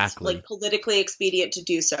it. Exactly, it's like politically expedient to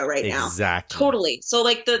do so right now. Exactly, totally. So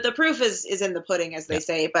like the proof is in the pudding, as they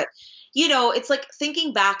say. But you know, it's like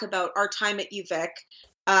thinking back about our time at UVic.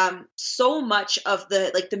 So much of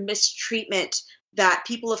the mistreatment that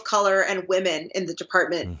people of color and women in the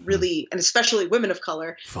department really, and especially women of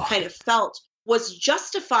color, kind of felt was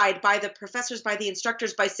justified by the professors, by the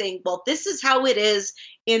instructors, by saying, well, this is how it is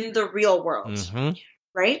in the real world.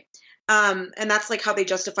 Right. And that's like how they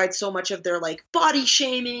justified so much of their like body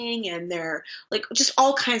shaming and their like just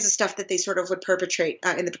all kinds of stuff that they sort of would perpetrate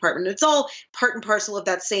in the department. It's all part and parcel of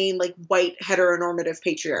that same like white heteronormative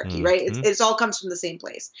patriarchy, right? It's all comes from the same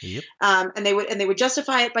place. Yep. And they would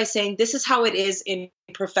justify it by saying this is how it is in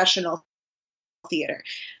professional theater.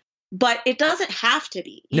 But it doesn't have to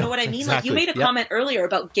be. You know what I mean? Exactly. Like you made a comment earlier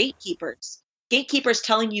about gatekeepers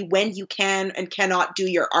telling you when you can and cannot do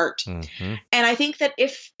your art. And I think that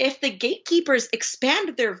if the gatekeepers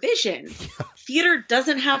expand their vision, theater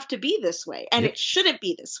doesn't have to be this way, and it shouldn't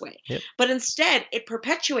be this way. But instead, it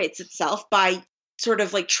perpetuates itself by sort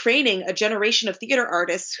of like training a generation of theater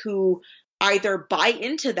artists who either buy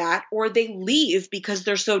into that or they leave because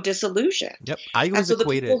they're so disillusioned. I always so the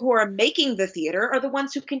people who are making the theater are the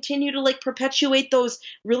ones who continue to like perpetuate those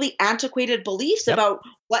really antiquated beliefs about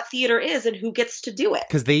what theater is and who gets to do it.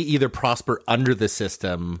 Because they either prosper under the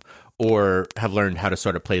system or have learned how to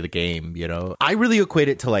sort of play the game, you know? I really equate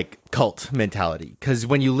it to like cult mentality. Because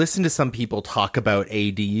when you listen to some people talk about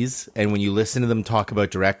ADs and when you listen to them talk about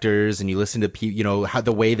directors and you listen to people, you know, how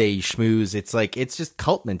the way they schmooze, it's like, it's just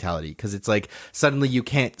cult mentality. Because it's like suddenly you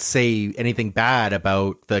can't say anything bad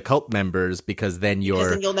about the cult members because then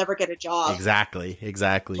you'll never get a job. Exactly.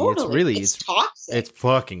 Totally. It's toxic. It's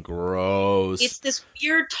fucking gross. It's this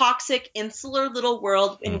weird, toxic, insular little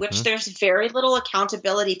world in which there's very little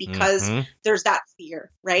accountability because there's that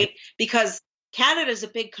fear, right? Because Canada is a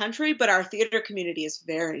big country, but our theater community is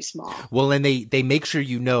very small. Well, and they make sure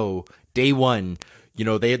you know day one, you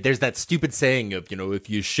know, there's that stupid saying of, you know, if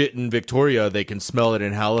you shit in Victoria, they can smell it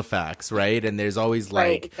in Halifax, right? And there's always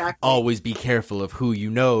like, always be careful of who you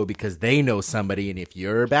know because they know somebody, and if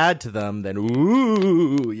you're bad to them, then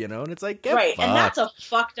ooh, you know, and it's like, get fucked. And that's a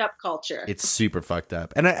fucked up culture. It's super fucked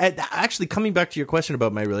up. And I actually, coming back to your question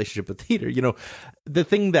about my relationship with theater, you know, the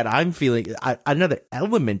thing that I'm feeling, another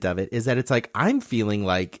element of it is that it's like, I'm feeling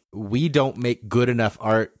like we don't make good enough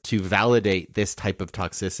art to validate this type of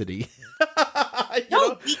toxicity.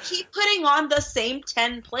 We keep putting on the same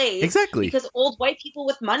 10 plays. Exactly. Because old white people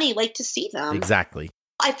with money like to see them. Exactly.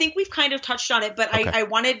 I think we've kind of touched on it, but I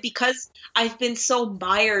wanted, because I've been so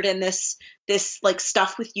mired in this like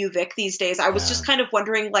stuff with UVic these days, I was just kind of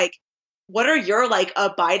wondering, like, what are your like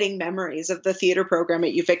abiding memories of the theater program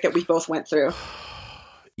at UVic that we both went through?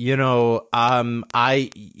 You know,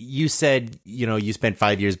 you said, you know, you spent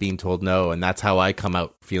 5 years being told no, and that's how I come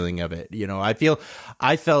out feeling of it. You know,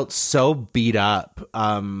 I felt so beat up.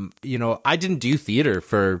 You know, I didn't do theater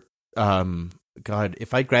for, God,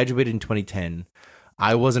 if I graduated in 2010,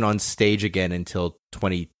 I wasn't on stage again until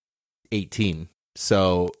 2018.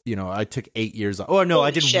 So, you know, I took 8 years off. Oh, no, Holy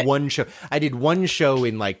I did shit. one show. I did one show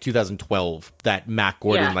in like 2012 that Mac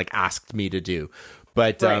Gordon like asked me to do.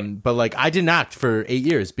 But Right. but like I didn't act for 8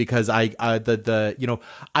 years because the you know,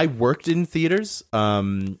 I worked in theaters.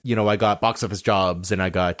 You know, I got box office jobs and I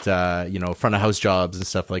got you know, front of house jobs and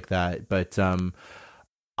stuff like that. But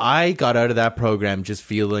I got out of that program just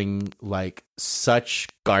feeling like such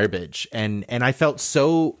garbage, and I felt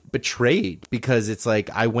so betrayed because it's like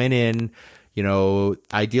I went in, you know,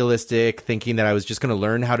 idealistic, thinking that I was just going to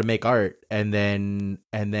learn how to make art, and then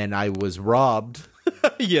I was robbed,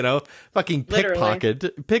 you know, fucking Literally.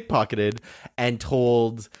 pickpocketed, and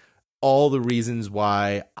told all the reasons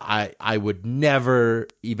why I would never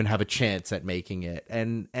even have a chance at making it,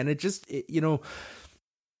 and you know.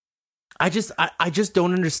 I just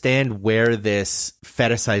don't understand where this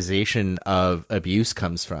fetishization of abuse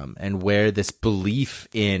comes from and where this belief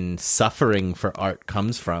in suffering for art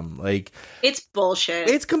comes from. Like, It's bullshit.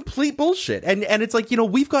 it's complete bullshit. And it's like, you know,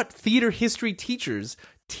 we've got theater history teachers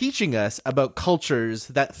teaching us about cultures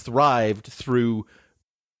that thrived through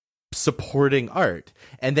supporting art.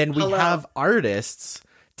 And then we Hello. have artists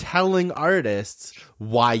telling artists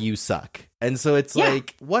why you suck. And so it's Yeah.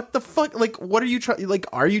 like, what the fuck? Like, what are you trying? Like,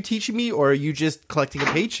 are you teaching me, or are you just collecting a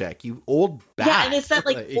paycheck? You old bat. Yeah, and it's that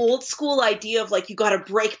like old school idea of like you got to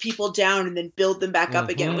break people down and then build them back up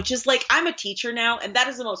again, which is like, I'm a teacher now, and that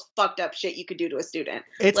is the most fucked up shit you could do to a student.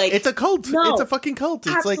 It's like, it's a cult. no, It's a fucking cult.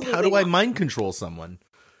 It's like, how do absolutely I not. mind control someone?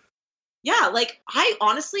 Yeah, like I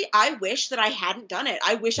honestly, I wish that I hadn't done it.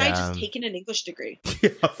 I wish I had just taken an English degree. Yeah,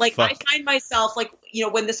 Like fuck. I find myself like, you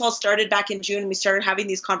know, when this all started back in June and we started having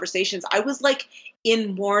these conversations, I was like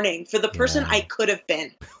in mourning for the person Yeah. I could have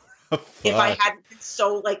been if I Fuck. hadn't been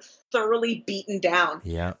so like thoroughly beaten down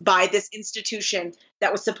Yeah. by this institution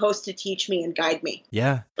that was supposed to teach me and guide me.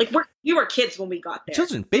 Yeah. Like we were kids when we got there.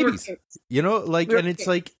 Children, We were babies. kids. You know, like, We were and it's kids.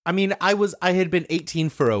 like, I mean, I had been 18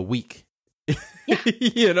 for a week. Yeah.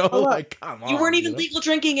 You know, Hello. like, come on. You weren't even know? legal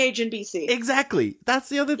drinking age in BC. Exactly. That's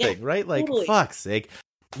the other Yeah, thing, right? Like, totally. fuck's sake.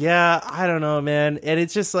 Yeah, I don't know, man. And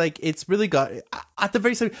it's just like, it's really got, at the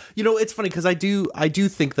very same, you know, it's funny because I do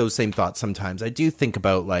think those same thoughts sometimes. I do think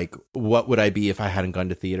about like, what would I be if I hadn't gone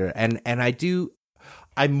to theater? And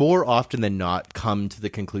I more often than not come to the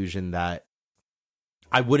conclusion that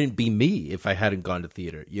I wouldn't be me if I hadn't gone to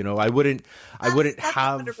theater. You know, I wouldn't That's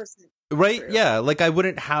have 100% right. true. Yeah. Like I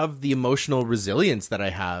wouldn't have the emotional resilience that I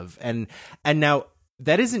have. And now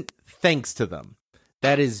that isn't thanks to them.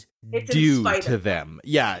 That is It's in due spite to of them.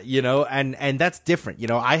 Yeah. You know, and that's different. You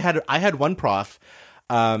know, I had one prof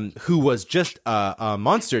who was just a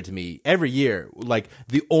monster to me every year. Like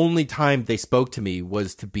the only time they spoke to me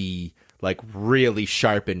was to be like really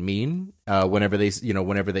sharp and mean whenever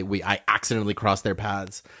I accidentally crossed their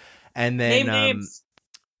paths. And then Name names.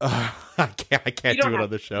 I can't You don't do it have on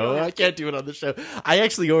the to. You show. don't have I can't do it on the show. I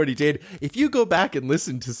actually already did. If you go back and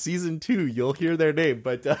listen to season 2, you'll hear their name.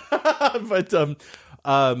 But I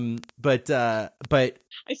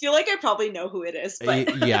feel like I probably know who it is,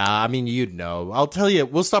 but yeah, I mean, you'd know. I'll tell you.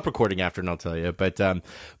 We'll stop recording after, and I'll tell you. But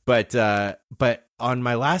on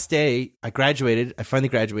my last day, I graduated. I finally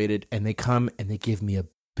graduated, and they come and they give me a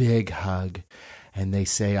big hug, and they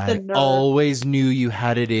say, "I nerve. always knew you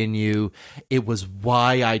had it in you. It was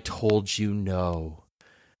why I told you no."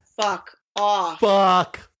 fuck off.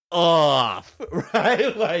 Fuck off,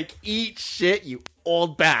 right? Like, eat shit, you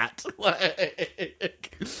old bat.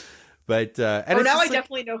 Like, but and Oh, it's now I just like,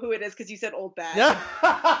 definitely know who it is because you said old bat.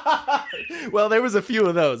 yeah. Well, there was a few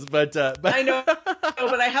of those, but I know,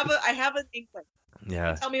 but I have an inkling.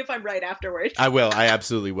 yeah. Tell me if I'm right afterwards. I will. I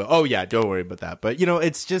absolutely will. Oh yeah, don't worry about that. But you know,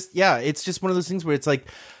 it's just it's just one of those things where it's like,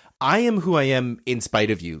 I am who I am in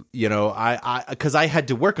spite of you. You know, because I had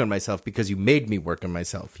to work on myself because you made me work on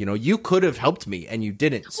myself. You know, you could have helped me and you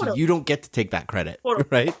didn't, so Totally. you don't get to take that credit, Totally.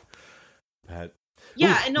 right? But,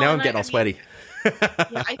 Yeah, ooh, and no, now I'm and getting all sweaty. Yeah,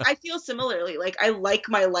 I feel similarly. Like I like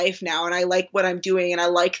my life now, and I like what I'm doing, and I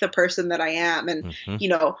like the person that I am, and Mhm. you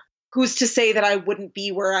know, who's to say that I wouldn't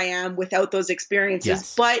be where I am without those experiences?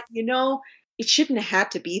 Yes. But you know, it shouldn't have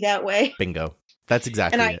had to be that way. Bingo. That's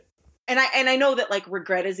exactly And it. And I know that like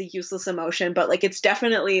regret is a useless emotion, but like it's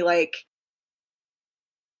definitely like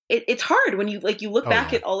it's hard when you look Oh,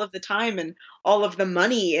 back yeah. at all of the time and all of the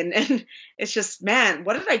money and it's just, man,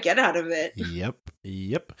 what did I get out of it? Yep.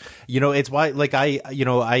 You know, it's why, like,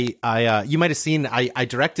 you might have seen, I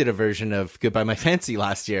directed a version of Goodbye My Fancy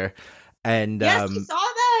last year. And, Yes, we saw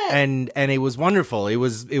that. and it was wonderful. It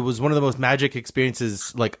was one of the most magic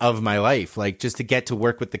experiences, like, of my life, like, just to get to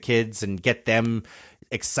work with the kids and get them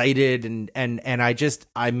excited. And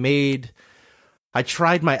I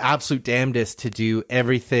tried my absolute damnedest to do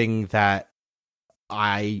everything that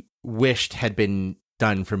I wished had been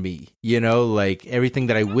done for me, you know, like everything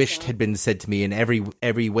that I wished had been said to me and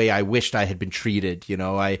every way I wished I had been treated, you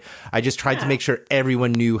know. I just tried to make sure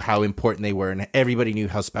everyone knew how important they were and everybody knew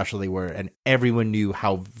how special they were and everyone knew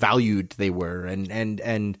how valued they were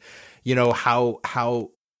and you know, how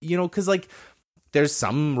you know, because like there's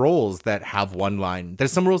some roles that have one line,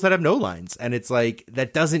 there's some roles that have no lines, and it's like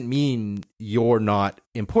that doesn't mean you're not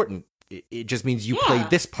important. It just means you play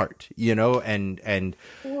this part, you know, and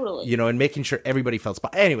totally. You know, and making sure everybody felt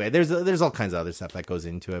spot. Anyway, there's all kinds of other stuff that goes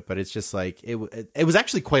into it, but it's just like it was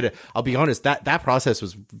actually quite a. I'll be honest, that process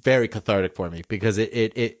was very cathartic for me because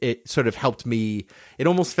it sort of helped me. It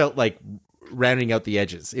almost felt like rounding out the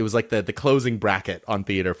edges. It was like the closing bracket on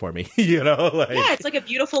theater for me, you know. Like, yeah, it's like a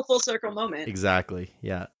beautiful full circle moment. Exactly.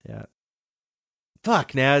 Yeah.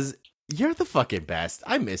 Fuck, Naz, you're the fucking best.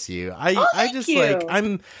 I miss you. I just you. Like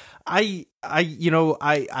you know,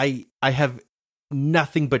 I have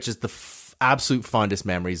nothing but just the absolute fondest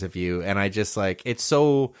memories of you, and I just like it's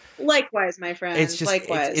so. Likewise, my friend. It's just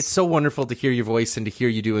likewise. It's so wonderful to hear your voice and to hear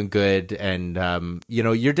you doing good, and you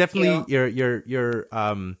know, you're definitely you're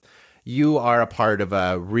you are a part of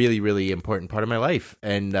a really, really important part of my life,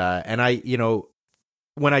 and I, you know,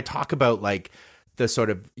 when I talk about like the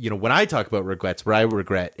sort of, you know, when I talk about regrets, what I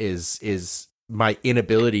regret is my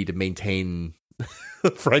inability to maintain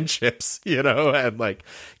friendships, you know, and like,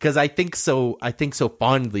 because I think so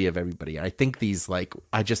fondly of everybody. I think these like,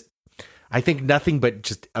 I think nothing but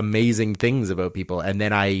just amazing things about people, and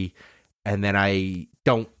then I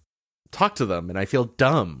don't talk to them, and I feel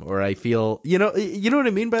dumb, or I feel, you know what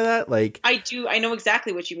I mean by that? Like, I know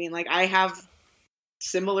exactly what you mean. Like, I have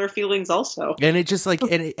similar feelings also, and it just like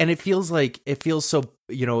and it feels so,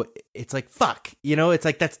 you know, it's like fuck, you know, it's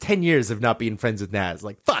like that's 10 years of not being friends with Naz,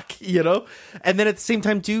 like fuck, you know. And then at the same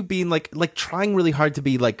time too, being like trying really hard to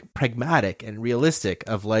be like pragmatic and realistic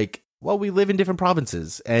of like, well, we live in different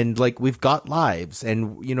provinces and like we've got lives,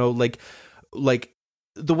 and you know, like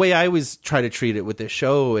the way I always try to treat it with this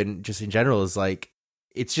show and just in general is like,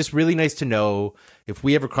 it's just really nice to know if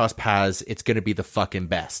we ever cross paths, it's going to be the fucking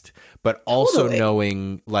best, but also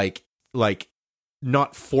knowing like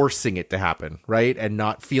not forcing it to happen, right? And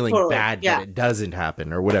not feeling bad that it doesn't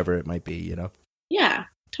happen or whatever it might be, you know? Yeah,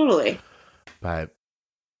 totally. But,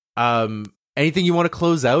 anything you want to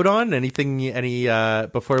close out on?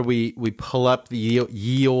 Before we pull up the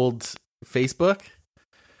ye old Facebook?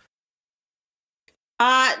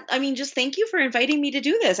 I mean, just thank you for inviting me to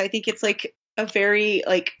do this. I think it's like a very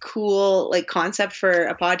like cool like concept for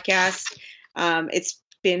a podcast. It's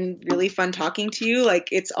been really fun talking to you. Like,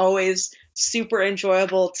 it's always super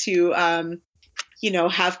enjoyable to you know,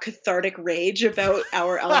 have cathartic rage about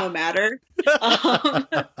our alma mater.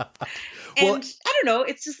 And I don't know,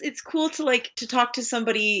 it's cool to talk to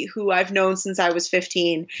somebody who I've known since I was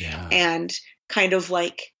 15 and kind of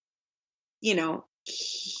like, you know,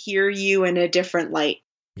 hear you in a different light.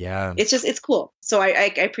 Yeah. It's cool. So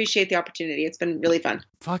I appreciate the opportunity. It's been really fun.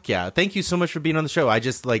 Fuck yeah. Thank you so much for being on the show. I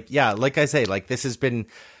just like, yeah, like I say, like this has been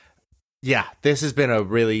a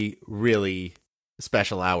really, really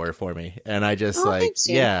special hour for me. And I just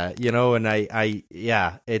yeah, you know, and I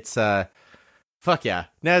it's fuck yeah.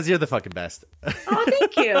 Naz, you're the fucking best. Oh,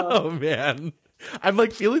 thank you. Oh man. I'm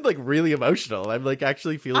like feeling like really emotional. I'm like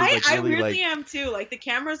actually feeling like really, I really like, am too. Like, the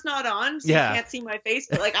camera's not on, so you can't see my face,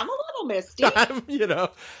 but like I'm a little misty. You know,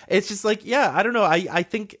 it's just like, yeah, I don't know. I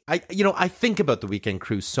think about the Weekend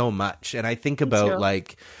Crew so much, and I think about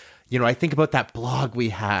like, you know, I think about that blog we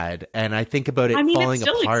had, and I think about it falling it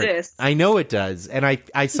still apart. Exists. I know it does, and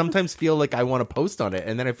I sometimes feel like I want to post on it,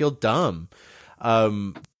 and then I feel dumb.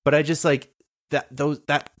 But I just like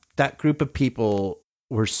that group of people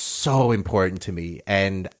were so important to me,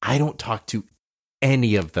 and I don't talk to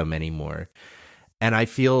any of them anymore, and I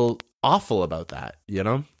feel awful about that, you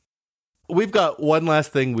know. We've got one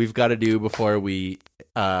last thing we've got to do before we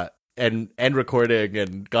end recording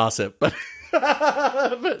and gossip, but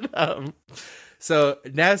so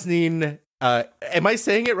Nazneen, am I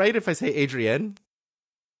saying it right if I say Adrienne?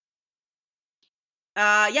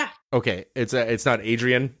 Yeah. Okay, it's not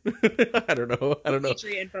Adrienne. I don't know.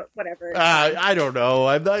 Adrienne, but whatever. I don't know.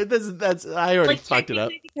 I'm not. That's I already fucked it up.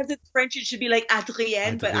 Because it's French, it should be like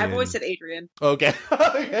Adrienne, but I've always said Adrienne. Okay.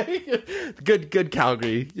 Okay. Good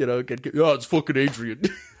Calgary. You know, good. Oh, it's fucking Adrienne.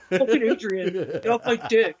 Fucking Adrienne. Get off my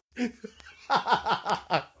dick.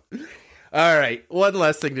 All right, one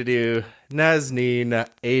last thing to do. Nazneen,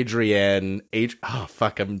 Adrienne, oh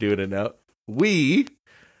fuck, I'm doing it now. We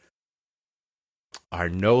are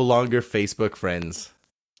no longer Facebook friends.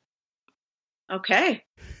 Okay.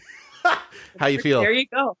 How you feel? There you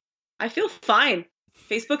go. I feel fine.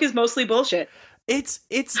 Facebook is mostly bullshit. It's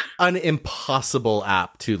an impossible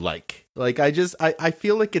app to like. Like I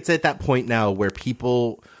feel like it's at that point now where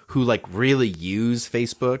people who like really use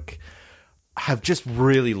Facebook have just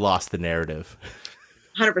really lost the narrative.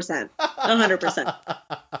 100%.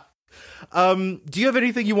 100%. Do you have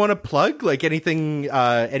anything you want to plug? Like anything,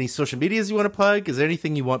 any social medias you want to plug? Is there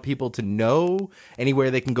anything you want people to know?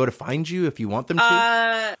 Anywhere they can go to find you if you want them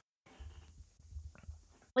to?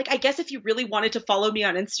 Like, I guess if you really wanted to follow me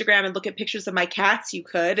on Instagram and look at pictures of my cats, you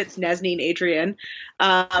could. It's Nazneen Adrienne,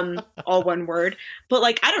 all one word. But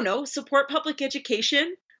like, I don't know, support public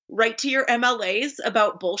education, write to your MLAs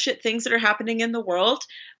about bullshit things that are happening in the world,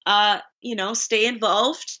 stay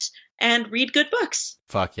involved and read good books.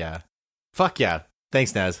 Fuck yeah. Fuck yeah.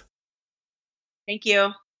 Thanks, Naz. Thank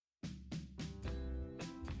you.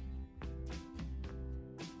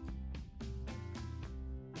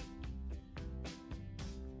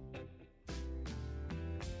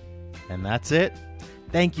 And that's it.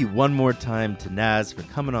 Thank you one more time to Naz for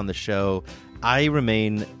coming on the show. I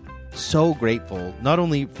remain so grateful, not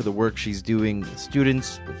only for the work she's doing with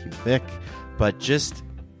students, with you, Vic, but just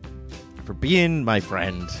for being my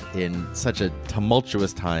friend in such a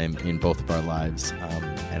tumultuous time in both of our lives.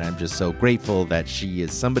 And I'm just so grateful that she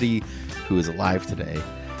is somebody who is alive today.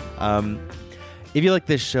 If you like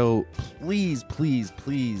this show, please, please,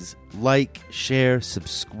 please like, share,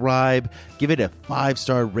 subscribe, give it a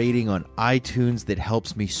 5-star rating on iTunes. That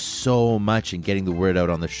helps me so much in getting the word out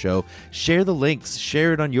on the show. Share the links,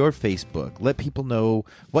 share it on your Facebook. Let people know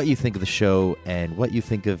what you think of the show and what you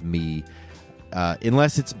think of me.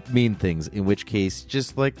 Unless it's mean things, in which case,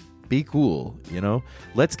 just like, be cool, you know?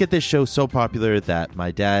 Let's get this show so popular that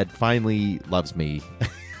my dad finally loves me.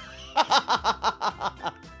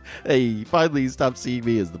 He finally stopped seeing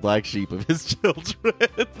me as the black sheep of his children.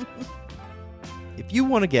 If you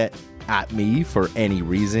want to get at me for any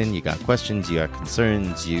reason, you got questions, you got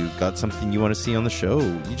concerns, you got something you want to see on the show,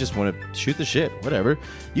 you just want to shoot the shit, whatever,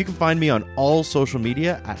 you can find me on all social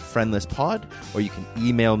media at friendlesspod, or you can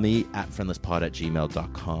email me at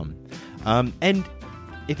friendlesspod@gmail.com. And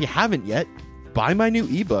if you haven't yet, buy my new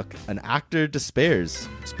ebook, An Actor Despairs.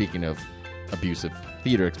 Speaking of abusive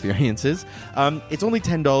theater experiences. It's only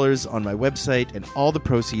 $10 on my website, and all the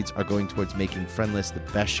proceeds are going towards making Friendless the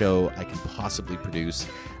best show I can possibly produce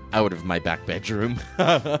out of my back bedroom.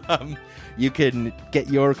 You can get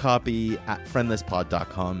your copy at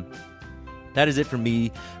friendlesspod.com. That is it for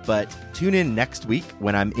me, but tune in next week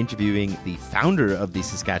when I'm interviewing the founder of the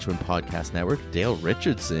Saskatchewan Podcast Network, Dale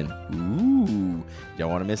Richardson. Ooh,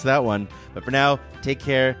 don't want to miss that one. But for now, take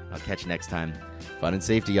care. I'll catch you next time. Fun and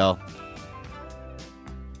safety, y'all.